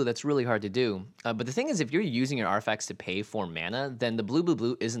 blue, blue, that's really hard to do. But the thing is, if you're using your artifacts to pay for mana, then the blue, blue,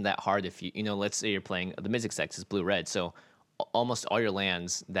 blue isn't that hard. If you know, let's say you're playing the Mizzix deck is blue, red, so almost all your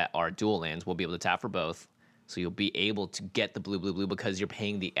lands that are dual lands will be able to tap for both. So you'll be able to get the blue, blue, blue because you're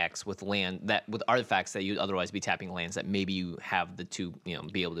paying the X with with artifacts that you'd otherwise be tapping lands that maybe you have the two,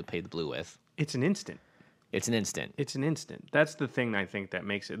 be able to pay the blue with. It's an instant. It's an instant. It's an instant. That's the thing I think that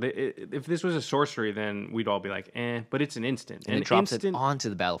makes it. If this was a sorcery, then we'd all be like, but it's an instant. And it drops it onto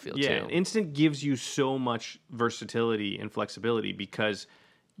the battlefield, too. Yeah, instant gives you so much versatility and flexibility because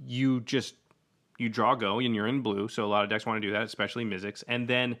you draw go and you're in blue, so a lot of decks want to do that, especially Mizzix, and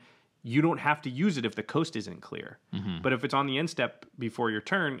then you don't have to use it if the coast isn't clear. But if it's on the end step before your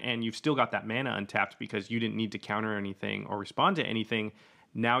turn and you've still got that mana untapped because you didn't need to counter anything or respond to anything,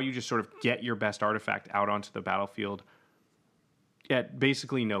 now you just sort of get your best artifact out onto the battlefield at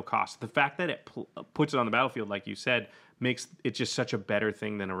basically no cost. The fact that it puts it on the battlefield, like you said, makes it just such a better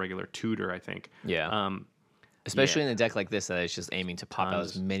thing than a regular tutor, I think. Yeah. Especially in a deck like this that is just aiming to pop out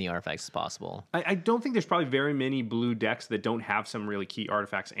as many artifacts as possible. I don't think there's probably very many blue decks that don't have some really key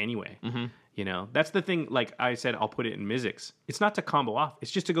artifacts anyway. That's the thing. Like I said, I'll put it in Mizzix. It's not to combo off.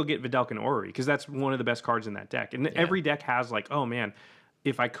 It's just to go get Vidalcan Orrery because that's one of the best cards in that deck. And every deck has like, oh man,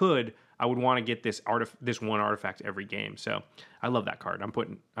 if I could, I would want to get this one artifact every game. So I love that card. I'm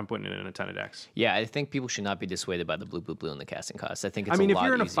putting it in a ton of decks. Yeah, I think people should not be dissuaded by the blue, blue, blue in the casting cost. I think it's if lot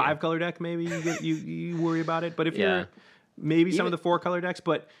you're in a easier. 5-color deck, maybe you worry about it. But if you're maybe some of the 4-color decks,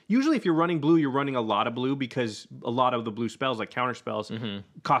 but usually if you're running blue, you're running a lot of blue because a lot of the blue spells, like counter spells,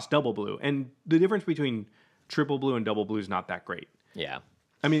 cost double blue. And the difference between triple blue and double blue is not that great. Yeah.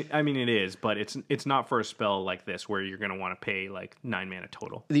 I mean, it is, but it's not for a spell like this where you're going to want to pay like 9 mana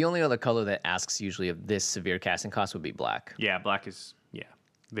total. The only other color that asks usually of this severe casting cost would be black. Yeah, black is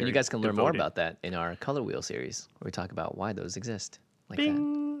And you guys can learn more about that in our Color Wheel series, where we talk about why those exist. Like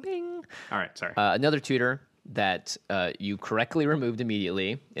Bing. That. Bing. All right, sorry. Another tutor that you correctly removed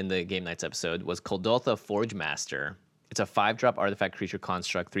immediately in the Game Nights episode was Koldotha Forge Master. It's a 5-drop artifact creature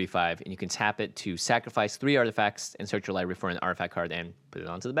construct, 3/5, and you can tap it to sacrifice 3 artifacts and search your library for an artifact card and put it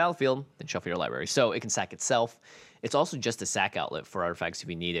onto the battlefield, then shuffle your library. So it can sack itself. It's also just a sack outlet for artifacts if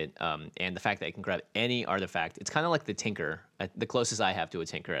you need it. And the fact that it can grab any artifact, it's kind of like the Tinker, the closest I have to a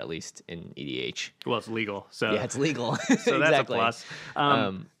Tinker, at least in EDH. Well, it's legal. So yeah, it's legal. So that's exactly. a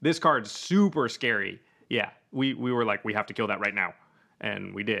plus. This card's super scary. Yeah, we were like, we have to kill that right now.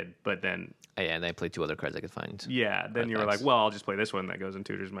 And we did, but then... Yeah, and I played 2 other cards I could find. Yeah, then you were like, well, I'll just play this one that goes in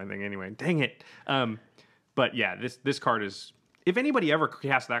tutors my thing anyway. Dang it. But yeah, this card is... If anybody ever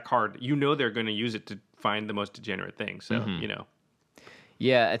casts that card, they're going to use it to find the most degenerate thing. So,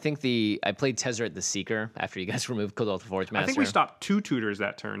 Yeah, I think I played Tezzeret the Seeker after you guys removed Koldotha Forge Master. I think we stopped 2 tutors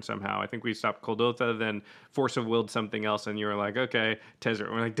that turn somehow. I think we stopped Koldotha, then Force of Willed something else, and you were like, okay,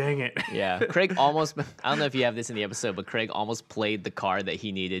 Tezzeret. We're like, dang it. Yeah, Craig almost, I don't know if you have this in the episode, but Craig almost played the card that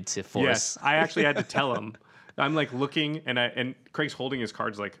he needed to force. Yes, I actually had to tell him. I'm like looking, and Craig's holding his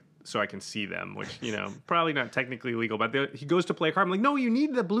cards like so I can see them, which, probably not technically legal, but he goes to play a card. I'm like, no, you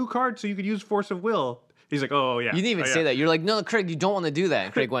need the blue card so you could use Force of Will. He's like, oh, yeah. You didn't even say that. You're like, no, Craig, you don't want to do that.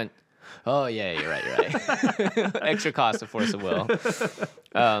 And Craig went, oh, yeah, you're right. Extra cost of Force of Will.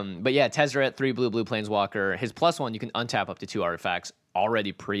 But yeah, Tezzeret, 3 blue, blue Planeswalker. His +1, you can untap up to 2 artifacts.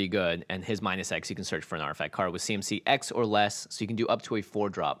 Already pretty good. And his -X, you can search for an artifact card with CMC X or less. So you can do up to a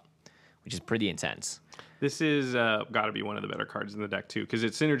 4-drop, which is pretty intense. This is got to be one of the better cards in the deck, too, because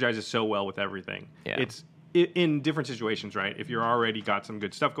it synergizes so well with everything. Yeah. It's in different situations, right? If you're already got some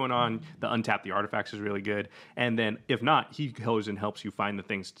good stuff going on, the untap the artifacts is really good. And then if not, he goes and helps you find the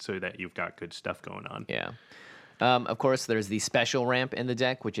things so that you've got good stuff going on. Yeah. Of course, there's the special ramp in the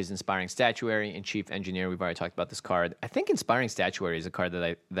deck, which is Inspiring Statuary and Chief Engineer. We've already talked about this card. I think Inspiring Statuary is a card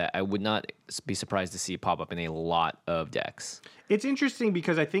that I would not be surprised to see pop up in a lot of decks. It's interesting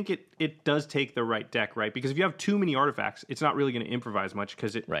because I think it does take the right deck, right? Because if you have too many artifacts, it's not really going to improvise much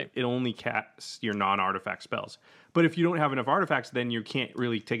because it only casts your non-artifact spells. But if you don't have enough artifacts, then you can't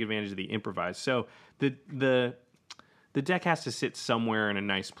really take advantage of the improvise. So the deck has to sit somewhere in a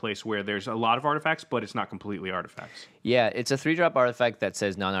nice place where there's a lot of artifacts, but it's not completely artifacts. Yeah, it's a 3-drop artifact that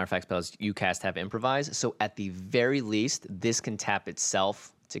says non-artifact spells you cast have improvise. So at the very least, this can tap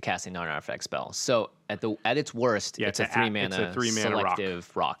itself to cast a non-artifact spell. So at its worst, it's a 3-mana selective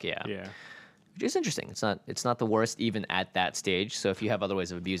rock. Yeah. Which is interesting. It's not the worst even at that stage. So if you have other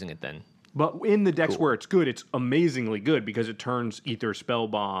ways of abusing it, then But in the decks Cool. where it's good, it's amazingly good because it turns Ether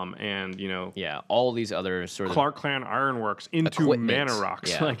Spellbomb and, Yeah, all these other sort of Clark Clan Ironworks into Equipment. mana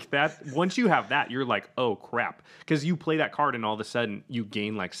rocks. Yeah. Like that. Once you have that, you're like, oh crap. Because you play that card and all of a sudden you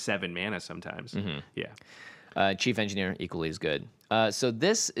gain like 7 mana sometimes. Mm-hmm. Yeah. Chief Engineer equally as good. So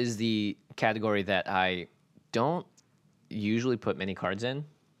this is the category that I don't usually put many cards in.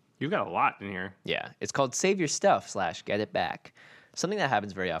 You've got a lot in here. Yeah, it's called Save Your Stuff / Get It Back. Something that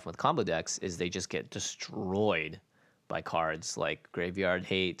happens very often with combo decks is they just get destroyed by cards like Graveyard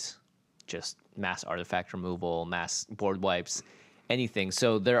Hate, just mass artifact removal, mass board wipes, anything.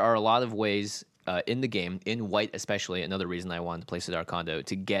 So there are a lot of ways in the game, in white especially, another reason I wanted to play Sidar Kondo,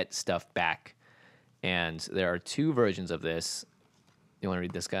 to get stuff back. And there are 2 versions of this. You want to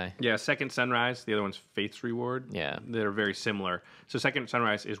read this guy? Yeah, Second Sunrise. The other one's Faith's Reward. Yeah. They're very similar. So Second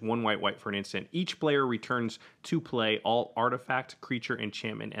Sunrise is 1 white for an instant. Each player returns to play all artifact, creature,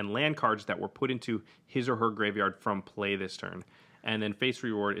 enchantment, and land cards that were put into his or her graveyard from play this turn. And then Faith's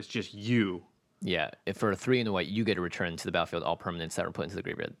Reward is just you. Yeah, if for a 3 and a white, you get to return to the battlefield all permanents that were put into the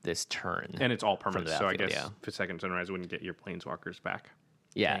graveyard this turn. And it's all permanent. the So I battlefield, guess yeah. for Second Sunrise wouldn't get your Planeswalkers back.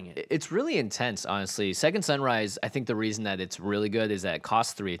 Yeah, Dang it. it's really intense, honestly. Second Sunrise, I think the reason that it's really good is that it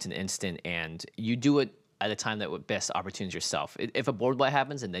costs 3, it's an instant, and you do it at a time that would best opportunes yourself. If a board wipe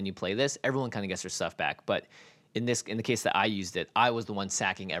happens and then you play this, everyone kind of gets their stuff back. But in the case that I used it, I was the one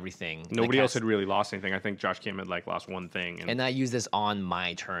sacking everything. Nobody else had really lost anything. I think Josh Kim had lost 1 thing. And I used this on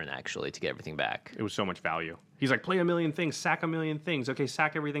my turn, actually, to get everything back. It was so much value. He's like, play a million things, sack a million things. Okay,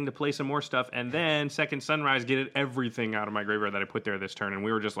 sack everything to play some more stuff. And then Second Sunrise, get everything out of my graveyard that I put there this turn. And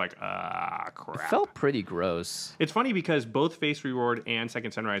we were just like, crap. It felt pretty gross. It's funny because both Face Reward and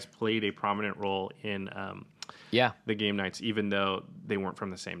Second Sunrise played a prominent role in the game nights, even though they weren't from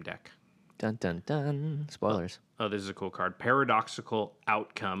the same deck. Dun, dun, dun. Spoilers. Oh, this is a cool card. Paradoxical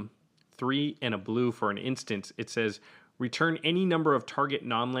Outcome. 3 and a blue for an instant. It says, return any number of target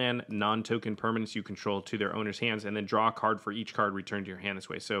non-land, non-token permanents you control to their owner's hands, and then draw a card for each card returned to your hand this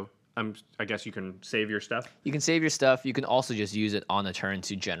way. So I guess you can save your stuff. You can save your stuff. You can also just use it on a turn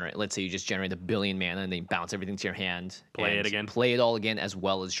to generate. Let's say you just generate 1 billion mana and then bounce everything to your hand. Play and it again. Play it all again, as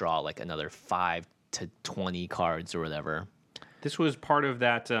well as draw like another 5 to 20 cards or whatever. This was part of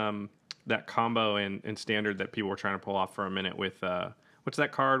that that combo in Standard that people were trying to pull off for a minute with what's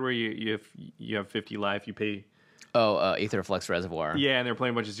that card where you have 50 life, you pay. Oh, Aetherflux Reservoir. Yeah, and they're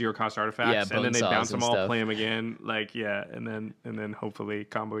playing a bunch of 0 cost artifacts, Yeah, and then they bone bounce saws them and all, stuff. play them again, and then hopefully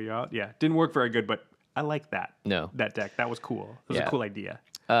combo you out. Yeah, didn't work very good, but I like that. No. That deck, that was cool. It was Yeah. a cool idea.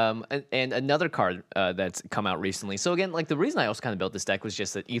 And another card that's come out recently. So again, the reason I also kind of built this deck was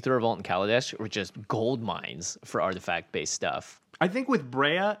just that Aether Revolt and Kaladesh were just gold mines for artifact-based stuff. I think with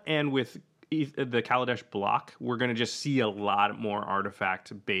Brea and with the Kaladesh block, we're going to just see a lot more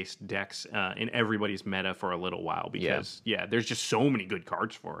artifact-based decks in everybody's meta for a little while because, there's just so many good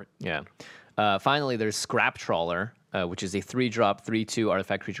cards for it. Yeah. Finally, there's Scrap Trawler, which is a 3-drop, 3/2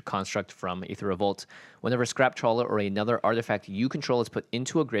 artifact creature construct from Aether Revolt. Whenever Scrap Trawler or another artifact you control is put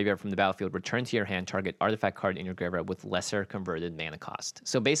into a graveyard from the battlefield, return to your hand target artifact card in your graveyard with lesser converted mana cost.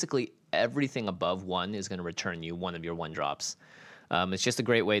 So basically, everything above 1 is going to return you 1 of your 1-drops. It's just a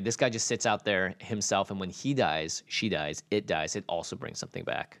great way. This guy just sits out there himself, and when he dies, she dies, it dies. It also brings something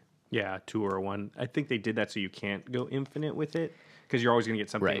back. Yeah, 2 or 1. I think they did that so you can't go infinite with it because you're always going to get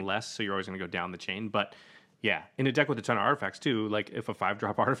something Right. less, so you're always going to go down the chain. But yeah, in a deck with a ton of artifacts too, if a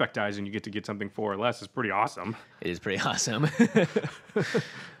 5-drop artifact dies and you get to get something 4 or less, it's pretty awesome. It is pretty awesome.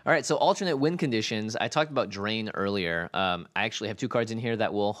 All right, so alternate win conditions. I talked about Drain earlier. I actually have 2 cards in here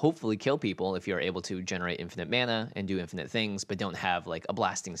that will hopefully kill people if you're able to generate infinite mana and do infinite things, but don't have a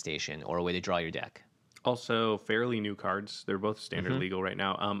blasting station or a way to draw your deck. Also, fairly new cards. They're both standard legal right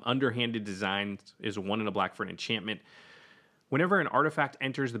now. Underhanded Design is 1 and a black for an enchantment. Whenever an artifact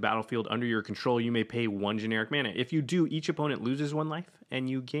enters the battlefield under your control, you may pay 1 generic mana. If you do, each opponent loses 1 life, and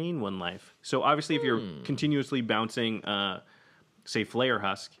you gain 1 life. So obviously, if you're continuously bouncing, say, Flayer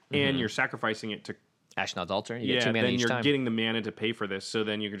Husk, and you're sacrificing it to Ashnod's Altar, you get 2 mana then each you're time. getting the mana to pay for this, so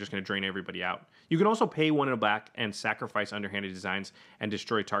then you're just going to drain everybody out. You can also pay 1 in a black and sacrifice Underhanded Designs and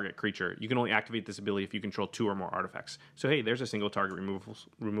destroy target creature. You can only activate this ability if you control 2 or more artifacts. So hey, there's a single target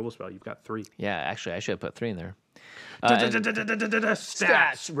removal spell. You've got 3. Yeah, actually, I should have put 3 in there.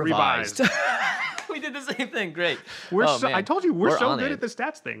 Stats revised. We did the same thing. Great. I told you we're so on good it. at the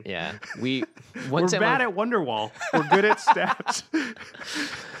stats thing. Yeah, we're We're bad at Wonderwall. We're good at stats.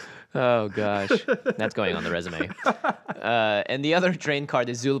 Oh, gosh. That's going on the resume. And the other drain card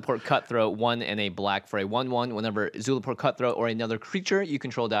is Zulaport Cutthroat, 1 and a black for a 1/1. Whenever Zulaport Cutthroat or another creature you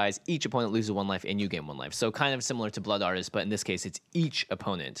control dies, each opponent loses 1 life and you gain 1 life. So kind of similar to Blood Artist, but in this case, it's each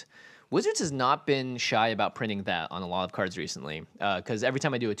opponent. Wizards has not been shy about printing that on a lot of cards recently. Because every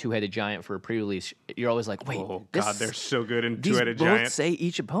time I do a 2-headed giant for a pre-release, you're always like, wait, Oh, God, they're so good in these 2-headed both giant. say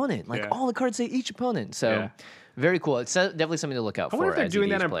each opponent. Like, Yeah. all the cards say each opponent. So... Yeah. Very cool. It's definitely something to look out for. I wonder if they're as doing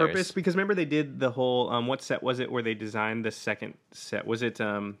you that use on players. purpose, because remember they did the whole what set was it where they designed the second set? Was it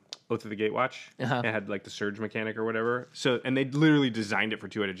Oath of the Gatewatch? Uh-huh. It had like the surge mechanic or whatever. So and they literally designed it for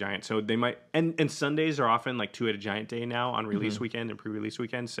 2-headed giant. So they might and Sundays are often like 2-headed giant day now on release weekend and pre-release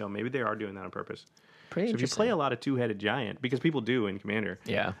weekend. So maybe they are doing that on purpose. Pretty So if you interesting. play a lot of 2-headed giant, because people do in Commander,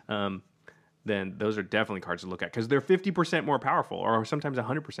 Yeah. then those are definitely cards to look at because they're 50% more powerful, or sometimes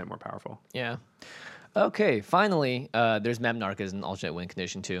 100% more powerful. Yeah. Okay, finally, there's Memnarch as an alternate win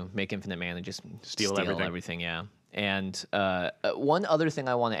condition too. Make infinite mana, just Steal everything. Yeah. And one other thing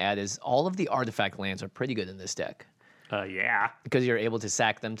I want to add is all of the artifact lands are pretty good in this deck Yeah. because you're able to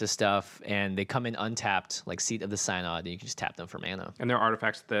sack them to stuff, and they come in untapped, like Seat of the Synod, and you can just tap them for mana. And there are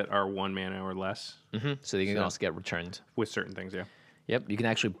artifacts that are 1 mana or less So they can also get returned. with certain things, yeah. Yep, you can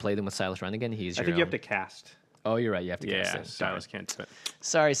actually play them with Silas Renn again. He's I your think you own. have to cast. Oh, you're right. You have to Yeah, cast it. Silas can't do it.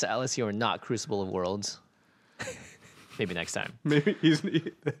 Sorry, Silas, you are not Crucible of Worlds. Maybe next time. Maybe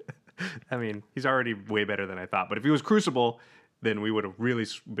I mean, he's already way better than I thought. But if he was Crucible, then we would have really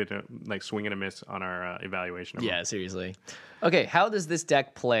been like swing and a miss on our evaluation of him. Yeah, seriously. Okay, how does this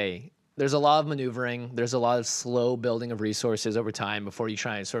deck play? There's a lot of maneuvering. There's a lot of slow building of resources over time before you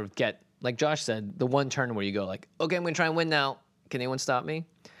try and sort of get, like Josh said, the one turn where you go like, okay, I'm going to try and win now. Can anyone stop me?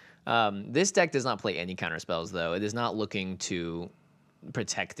 This deck does not play any counter spells, though. It is not looking to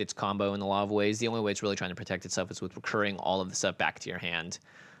protect its combo in a lot of ways. The only way it's really trying to protect itself is with recurring all of the stuff back to your hand.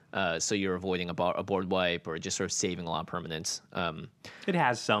 So you're avoiding a board wipe or just sort of saving a lot of permanence. It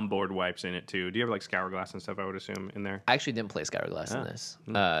has some board wipes in it, too. Do you have like Scourglass and stuff, I would assume, in there? I actually didn't play Scourglass in this.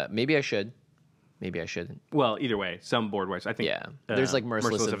 Maybe I should. Maybe I shouldn't. Well, either way, some board wipes. I think. Yeah, there's like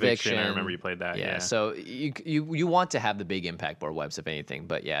Merciless Eviction. I remember you played that. Yeah, so you want to have the big impact board wipes if anything,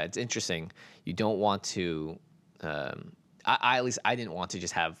 but yeah, it's interesting. You don't want to. I at least I didn't want to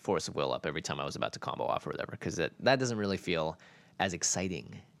just have Force of Will up every time I was about to combo off or whatever, because that doesn't really feel as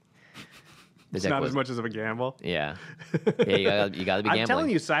exciting. It's not as much as of a gamble. Yeah, yeah, you gotta be gambling. I'm telling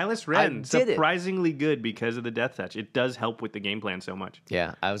you, Silas Renn, did it. surprisingly good because of the Death Touch. It does help with the game plan so much.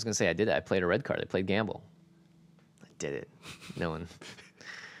 Yeah, I was gonna say I did it. I played a red card. I played gamble. I did it. No one.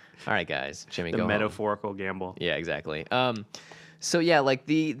 All right, guys. Jimmy, The go home. metaphorical gamble. Yeah, exactly. So yeah, like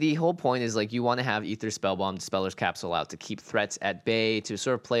the whole point is like you want to have Ether Spellbomb, Dispeller's Capsule out to keep threats at bay, to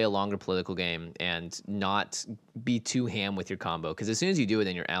sort of play a longer political game and not be too ham with your combo. Because as soon as you do it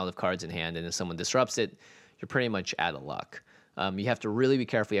and you're out of cards in hand, and if someone disrupts it, you're pretty much out of luck. You have to really be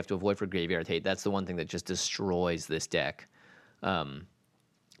careful. You have to avoid for Graveyard Hate. That's the one thing that just destroys this deck.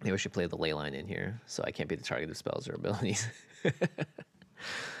 Maybe I should play the Leyline in here, so I can't be the target of spells or abilities.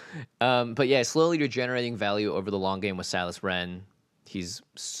 But yeah, slowly you're generating value over the long game with Silas Renn. He's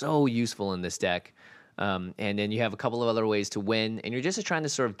so useful in this deck. And then you have a couple of other ways to win, and you're just trying to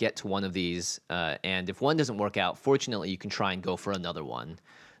sort of get to one of these. And if one doesn't work out, fortunately, you can try and go for another one.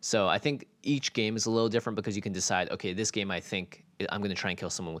 So I think each game is a little different because you can decide, okay, this game I think I'm going to try and kill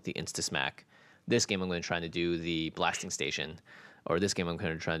someone with the Insta-Smack. This game I'm going to try to do the Blasting Station. Or this game I'm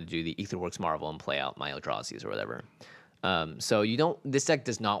going to try to do the Aetherworks Marvel and play out my Eldrazi's or whatever. So this deck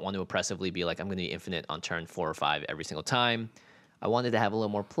does not want to oppressively be like, I'm going to be infinite on turn 4 or 5 every single time. I wanted to have a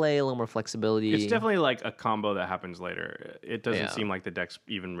little more play, a little more flexibility. It's definitely like a combo that happens later. It doesn't Yeah. seem like the deck's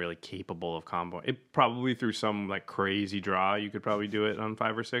even really capable of combo. It probably through some like crazy draw, you could probably do it on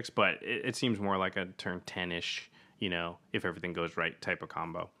 5 or 6, but it seems more like a turn 10-ish, if everything goes right type of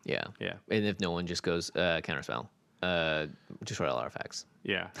combo. Yeah. Yeah. And if no one just goes counterspell, destroy all artifacts.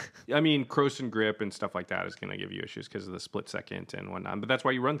 Yeah. I mean, Croson Grip and stuff like that is going to give you issues because of the split second and whatnot. But that's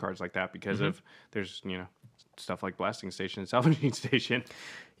why you run cards like that because of there's, stuff like Blasting Station and Salvaging Station.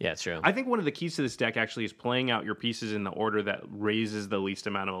 Yeah, it's true. I think one of the keys to this deck actually is playing out your pieces in the order that raises the least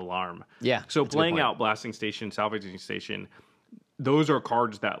amount of alarm. Yeah, So that's a good playing point. out Blasting Station, Salvaging Station, those are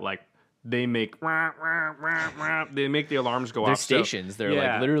cards that like they make they make the alarms go They're off. So- stations. They're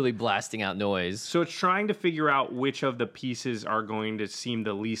yeah. like literally blasting out noise. So it's trying to figure out which of the pieces are going to seem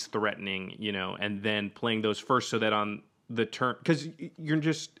the least threatening, and then playing those first so that on the turn, because it's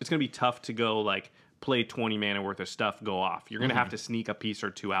going to be tough to go like play 20 mana worth of stuff, go off. You're going to have to sneak a piece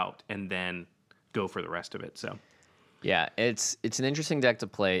or two out and then go for the rest of it. So Yeah, it's an interesting deck to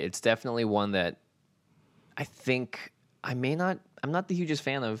play. It's definitely one that I think I'm not the hugest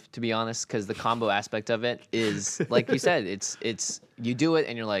fan of, to be honest, because the combo aspect of it is, like you said, it's you do it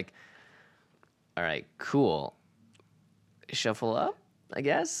and you're like, all right, cool. Shuffle up, I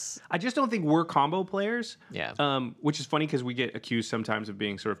guess. I just don't think we're combo players. Yeah. Which is funny because we get accused sometimes of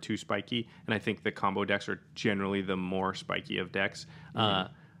being sort of too spiky, and I think the combo decks are generally the more spiky of decks.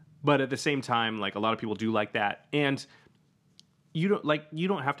 But at the same time, like a lot of people do like that, and you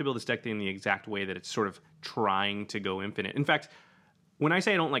don't have to build this deck in the exact way that it's sort of trying to go infinite. In fact, when I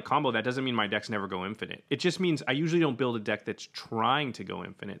say I don't like combo, that doesn't mean my decks never go infinite. It just means I usually don't build a deck that's trying to go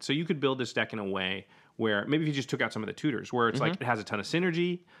infinite. So you could build this deck in a way where maybe if you just took out some of the tutors, where it's like it has a ton of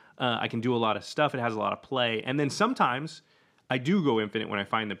synergy, I can do a lot of stuff, it has a lot of play, and then sometimes I do go infinite when I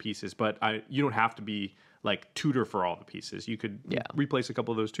find the pieces, but you don't have to be like tutor for all the pieces. You could replace a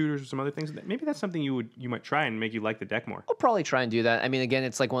couple of those tutors with some other things. Maybe that's something you might try and make you like the deck more. I'll probably try and do that. I mean, again,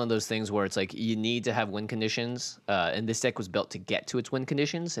 it's like one of those things where it's like you need to have win conditions, and this deck was built to get to its win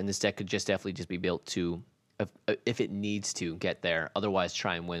conditions, and this deck could just definitely just be built to, if it needs to get there, otherwise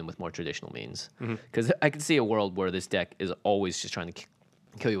try and win with more traditional means. Because I can see a world where this deck is always just trying to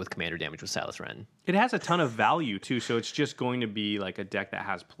kill you with commander damage with Silas Renn. It has a ton of value too, so it's just going to be like a deck that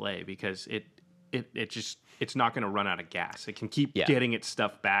has play because it's not going to run out of gas. It can keep getting its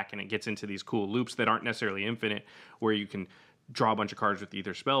stuff back, and it gets into these cool loops that aren't necessarily infinite, where you can draw a bunch of cards with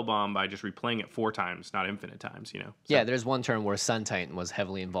either spell bomb by just replaying it 4 times, not infinite times. So. Yeah, there's one turn where Sun Titan was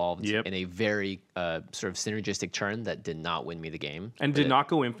heavily involved in a very sort of synergistic turn that did not win me the game. And did not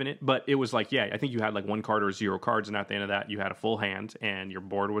go infinite, but it was like, I think you had like 1 card or 0 cards, and at the end of that, you had a full hand, and your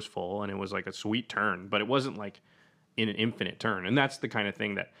board was full, and it was like a sweet turn, but it wasn't like in an infinite turn. And that's the kind of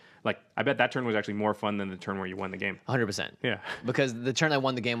thing that, like, I bet that turn was actually more fun than the turn where you won the game. 100%. Yeah. Because the turn I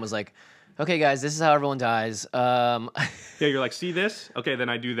won the game was like, okay, guys, this is how everyone dies. Yeah, you're like, see this? Okay, then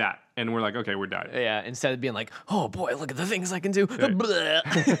I do that. And we're like, okay, we're done. Yeah, instead of being like, oh boy, look at the things I can do. Right.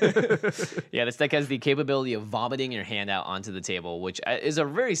 Yeah, this deck has the capability of vomiting your hand out onto the table, which is a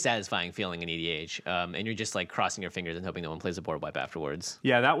very satisfying feeling in EDH. And you're just like crossing your fingers and hoping no one plays a board wipe afterwards.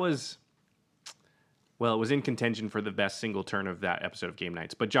 Yeah, that was... Well, it was in contention for the best single turn of that episode of Game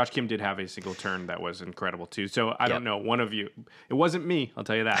Nights. But Josh Kim did have a single turn that was incredible, too. So I don't know. One of you... It wasn't me, I'll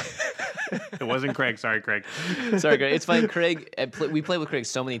tell you that. It wasn't Craig. Sorry, Craig. Sorry, Craig. It's fine. Craig... We played with Craig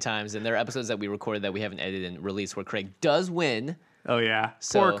so many times, and there are episodes that we recorded that we haven't edited and released where Craig does win. Oh, yeah.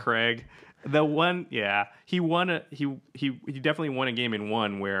 Poor Craig. The one... Yeah. He won He definitely won a game in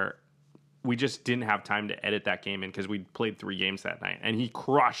one where... We just didn't have time to edit that game in because we played 3 games that night, and he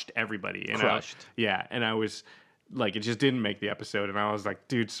crushed everybody. And and I was like, it just didn't make the episode, and I was like,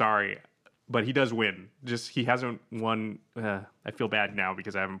 dude, sorry, but he does win. Just he hasn't won. I feel bad now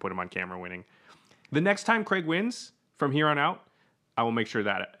because I haven't put him on camera winning. The next time Craig wins from here on out, I will make sure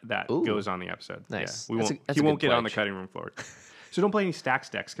that goes on the episode. Nice. Yeah, he won't get on the cutting room floor. So don't play any Stacks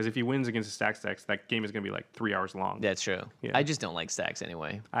decks, because if he wins against a Stacks decks, that game is going to be like 3 hours long. That's true. Yeah. I just don't like Stacks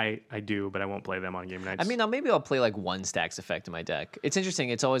anyway. I do, but I won't play them on Game Nights. I mean, maybe I'll play like 1 Stacks effect in my deck. It's interesting.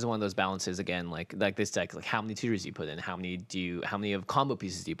 It's always one of those balances again, like this deck, like how many tutors do you put in? How many of combo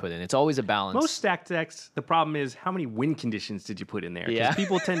pieces do you put in? It's always a balance. Most Stacked decks, the problem is how many win conditions did you put in there? Because Yeah.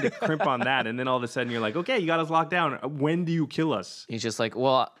 people tend to crimp on that, and then all of a sudden you're like, okay, you got us locked down. When do you kill us? He's just like,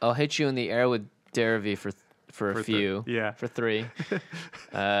 well, I'll hit you in the air with Derivi for a few. For 3.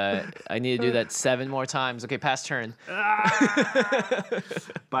 I need to do that 7 more times. Okay, pass turn.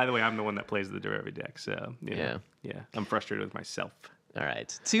 By the way, I'm the one that plays the Derivi deck, so yeah, I'm frustrated with myself. All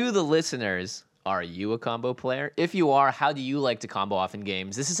right. To the listeners, are you a combo player? If you are, how do you like to combo off in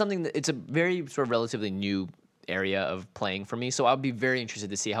games? This is something that it's a very sort of relatively new area of playing for me, so I'll be very interested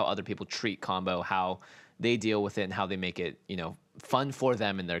to see how other people treat combo, how they deal with it, and how they make it, fun for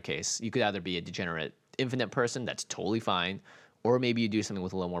them in their case. You could either be a degenerate infinite person, that's totally fine, or maybe you do something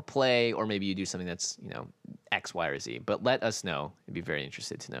with a little more play, or maybe you do something that's X, Y, or Z. But let us know. I'd be very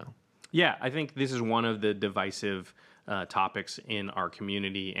interested to know. Yeah, I think this is one of the divisive topics in our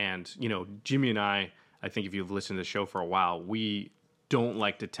community, and Jimmy and I think if you've listened to the show for a while, we don't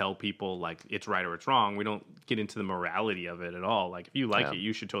like to tell people like it's right or it's wrong. We don't get into the morality of it at all. Like if you like it,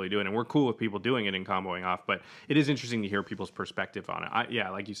 you should totally do it, and we're cool with people doing it and comboing off. But it is interesting to hear people's perspective on it.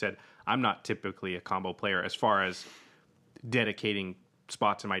 Like you said, I'm not typically a combo player as far as dedicating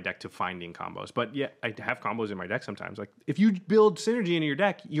spots in my deck to finding combos. But yeah, I have combos in my deck sometimes. Like if you build synergy into your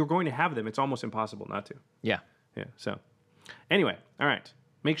deck, you're going to have them. It's almost impossible not to. Yeah. So anyway, all right.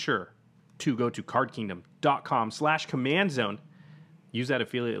 Make sure to go to cardkingdom.com/command zone. Use that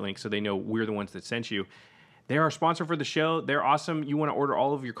affiliate link so they know we're the ones that sent you. They're our sponsor for the show. They're awesome. You want to order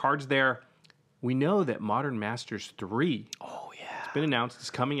all of your cards there. We know that Modern Masters 3 is been announced. It's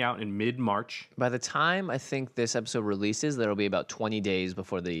coming out in mid-March. By the time I think this episode releases, there will be about 20 days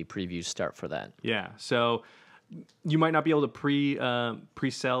before the previews start for that. Yeah, so you might not be able to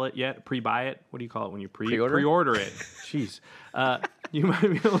pre-sell it yet, pre-buy it. What do you call it when you pre-order it? Jeez. You might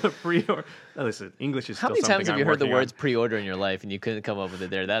be able to pre-order. Oh, listen, English is How still many something times have I'm you heard the working words on. pre-order in your life and you couldn't come up with it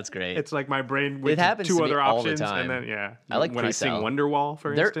there? That's great. It's like my brain with happens two to me other all the options, time. and then I like when pre-sell. I sing Wonderwall,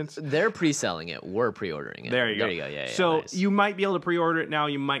 for instance. They're pre-selling it. We're pre-ordering it. There you go. Yeah, so nice. you might be able to pre-order it now.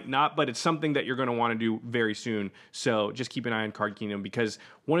 You might not, but it's something that you're going to want to do very soon. So just keep an eye on Card Kingdom, because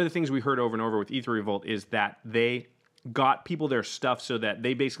one of the things we heard over and over with E3 Revolt is that they got people their stuff so that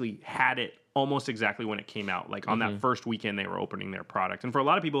they basically had it almost exactly when it came out. Like on that first weekend they were opening their product. And for a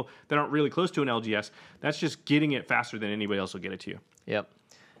lot of people that aren't really close to an LGS, that's just getting it faster than anybody else will get it to you. Yep.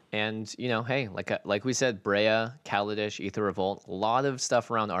 And, hey, like we said, Brea, Kaladesh, Ether Revolt, a lot of stuff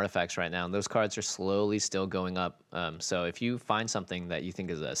around artifacts right now. And those cards are slowly still going up. So if you find something that you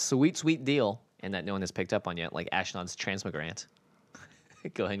think is a sweet, sweet deal and that no one has picked up on yet, like Ashnod's Transmigrant,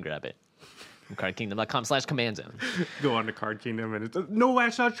 go ahead and grab it. cardkingdom.com/command zone. Go on to Card Kingdom and it's no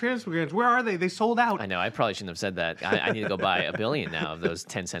Ashnod Transmigrants. Where are they? They sold out. I know. I probably shouldn't have said that. I need to go buy 1 billion now of those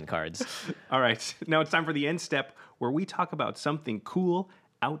 10-cent cards. All right. Now it's time for the end step where we talk about something cool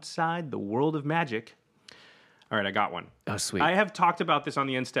outside the world of Magic. All right, I got one. Oh, sweet. I have talked about this on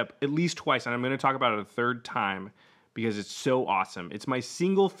the end step at least twice, and I'm going to talk about it a third time because it's so awesome. It's my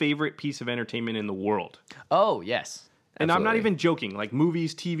single favorite piece of entertainment in the world. Oh, yes. And I'm not Absolutely. even joking. Like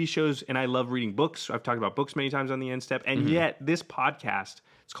movies, TV shows, and I love reading books. I've talked about books many times on the end step. And yet, this podcast,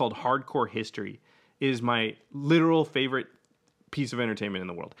 it's called Hardcore History, is my literal favorite piece of entertainment in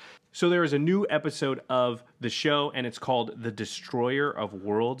the world. So there is a new episode of the show, and it's called The Destroyer of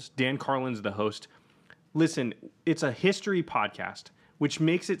Worlds. Dan Carlin's the host. Listen, it's a history podcast, which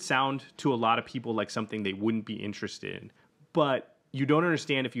makes it sound to a lot of people like something they wouldn't be interested in. But you don't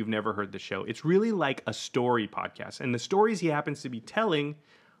understand if you've never heard the show. It's really like a story podcast. And the stories he happens to be telling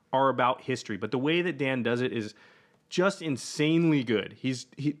are about history. But the way that Dan does it is just insanely good. He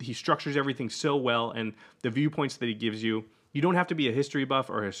structures everything so well, and the viewpoints that he gives you. You don't have to be a history buff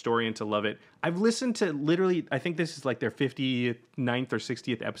or a historian to love it. I've listened to literally, I think this is like their 59th or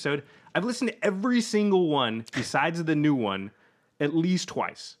 60th episode. I've listened to every single one besides the new one at least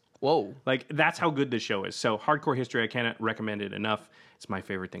twice. Whoa. Like, that's how good this show is. So, Hardcore History, I cannot recommend it enough. It's my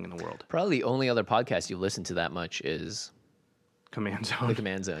favorite thing in the world. Probably the only other podcast you listen to that much is Command Zone. the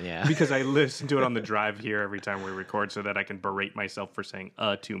Command Zone, yeah. Because I listen to it on the drive here every time we record so that I can berate myself for saying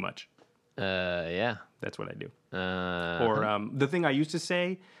too much. Yeah. That's what I do. Or the thing I used to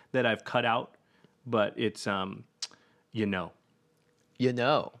say that I've cut out, but it's, you know. You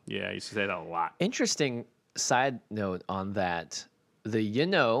know. Yeah, I used to say that a lot. Interesting side note on that. The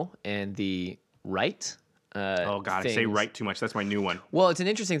and the right. Oh, God, I say right too much. That's my new one. Well, it's an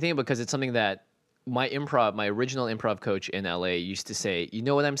interesting thing because it's something that my original improv coach in LA used to say, you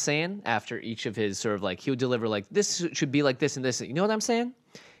know what I'm saying? After each of his sort of like, he would deliver like, this should be like this and this. You know what I'm saying?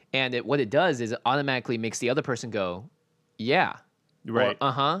 And what it does is it automatically makes the other person go, yeah. Right.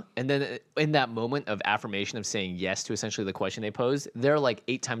 Or, and then in that moment of affirmation of saying yes to essentially the question they posed, they're like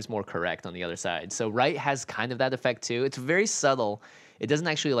 8 times more correct on the other side. So right has kind of that effect too. It's very subtle. It doesn't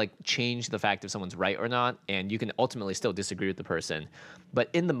actually like change the fact if someone's right or not, and you can ultimately still disagree with the person. But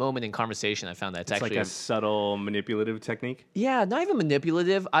in the moment in conversation, I found that it's actually like a subtle manipulative technique. Yeah, not even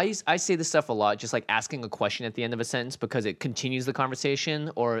manipulative. I say this stuff a lot, just like asking a question at the end of a sentence because it continues the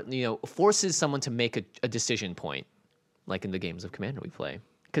conversation or forces someone to make a decision point, like in the games of Commander we play.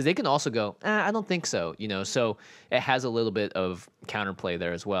 Because they can also go, I don't think so, so it has a little bit of counterplay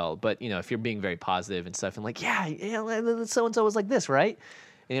there as well. But, if you're being very positive and stuff and like, so-and-so was like this, right?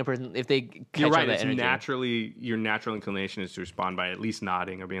 And person, if they catch You're right, on that it's energy, naturally, your natural inclination is to respond by at least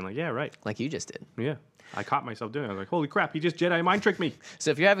nodding or being like, yeah, right. like you just did. Yeah. I caught myself doing it. I was like, holy crap, he just Jedi mind tricked me.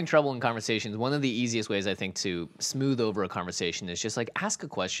 So if you're having trouble in conversations, one of the easiest ways I think to smooth over a conversation is just like ask a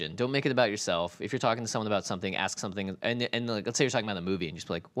question. Don't make it about yourself. If you're talking to someone about something, ask something. And like, let's say you're talking about a movie and just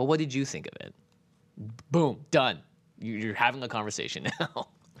be like, well, what did you think of it? Boom, done. You're having a conversation now.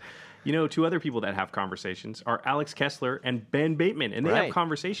 Two other people that have conversations are Alex Kessler and Ben Bateman. And they have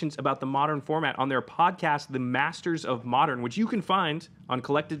conversations about the modern format on their podcast, The Masters of Modern, which you can find on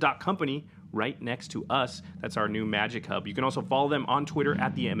collected.company right next to us. That's our new Magic Hub. You can also follow them on Twitter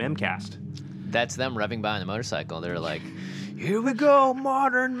at the MMCast. That's them revving by on a motorcycle. They're like, here we go,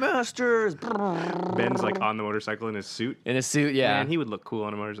 Modern Masters. Ben's like on the motorcycle in his suit. In a suit, yeah. Man, he would look cool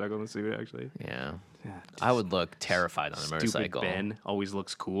on a motorcycle in a suit, actually. Yeah. I would look terrified on a motorcycle. Stupid Ben always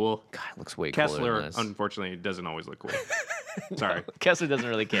looks cool. God, looks way cooler Kessler, than this. unfortunately, doesn't always look cool. Sorry. Kessler doesn't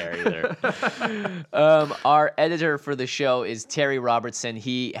really care either. Our editor for the show is Terry Robertson.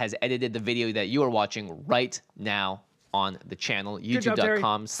 He has edited the video that you are watching right now on the channel,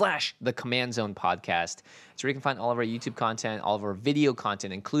 youtube.com/the Command Zone podcast. It's where you can find all of our YouTube content, all of our video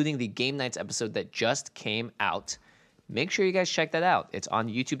content, including the Game Nights episode that just came out. Make sure you guys check that out. It's on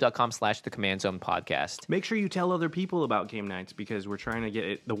youtube.com/the Command Zone podcast. Make sure you tell other people about Game Nights because we're trying to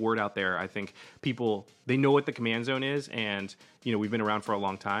get the word out there. I think people, they know what the Command Zone is, and we've been around for a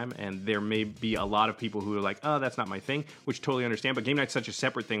long time, and there may be a lot of people who are like, oh, that's not my thing, which totally understand. But Game Night's such a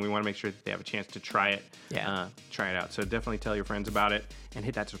separate thing. We want to make sure that they have a chance to try it, try it out. So definitely tell your friends about it and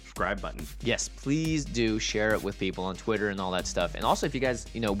hit that subscribe button. Yes, please do share it with people on Twitter and all that stuff. And also, if you guys,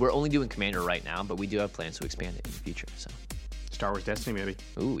 we're only doing Commander right now, but we do have plans to expand it in the future. So, Star Wars Destiny, maybe.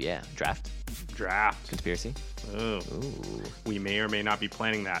 Ooh, yeah. Draft. Conspiracy. Ooh. We may or may not be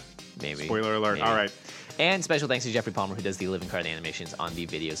planning that. Maybe. Spoiler alert. Maybe. All right. And special thanks to Jeffrey Palmer, who does the living card animations on the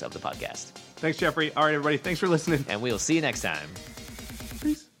videos of the podcast. Thanks, Jeffrey. All right, everybody. Thanks for listening. And we'll see you next time.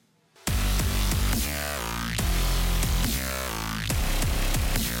 Peace.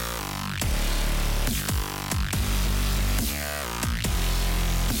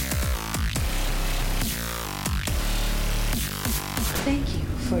 Thank you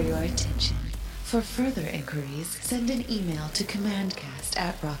for your attention. For further inquiries, send an email to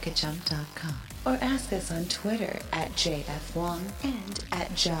commandcast@rocketjump.com or ask us on Twitter @JFWong and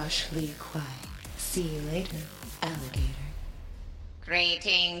 @JoshLeeQuai. See you later, alligator.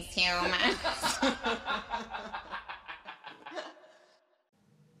 Greetings, humans.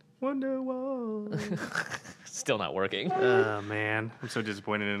 Wonderwall. Still not working. Oh, man. I'm so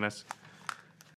disappointed in us.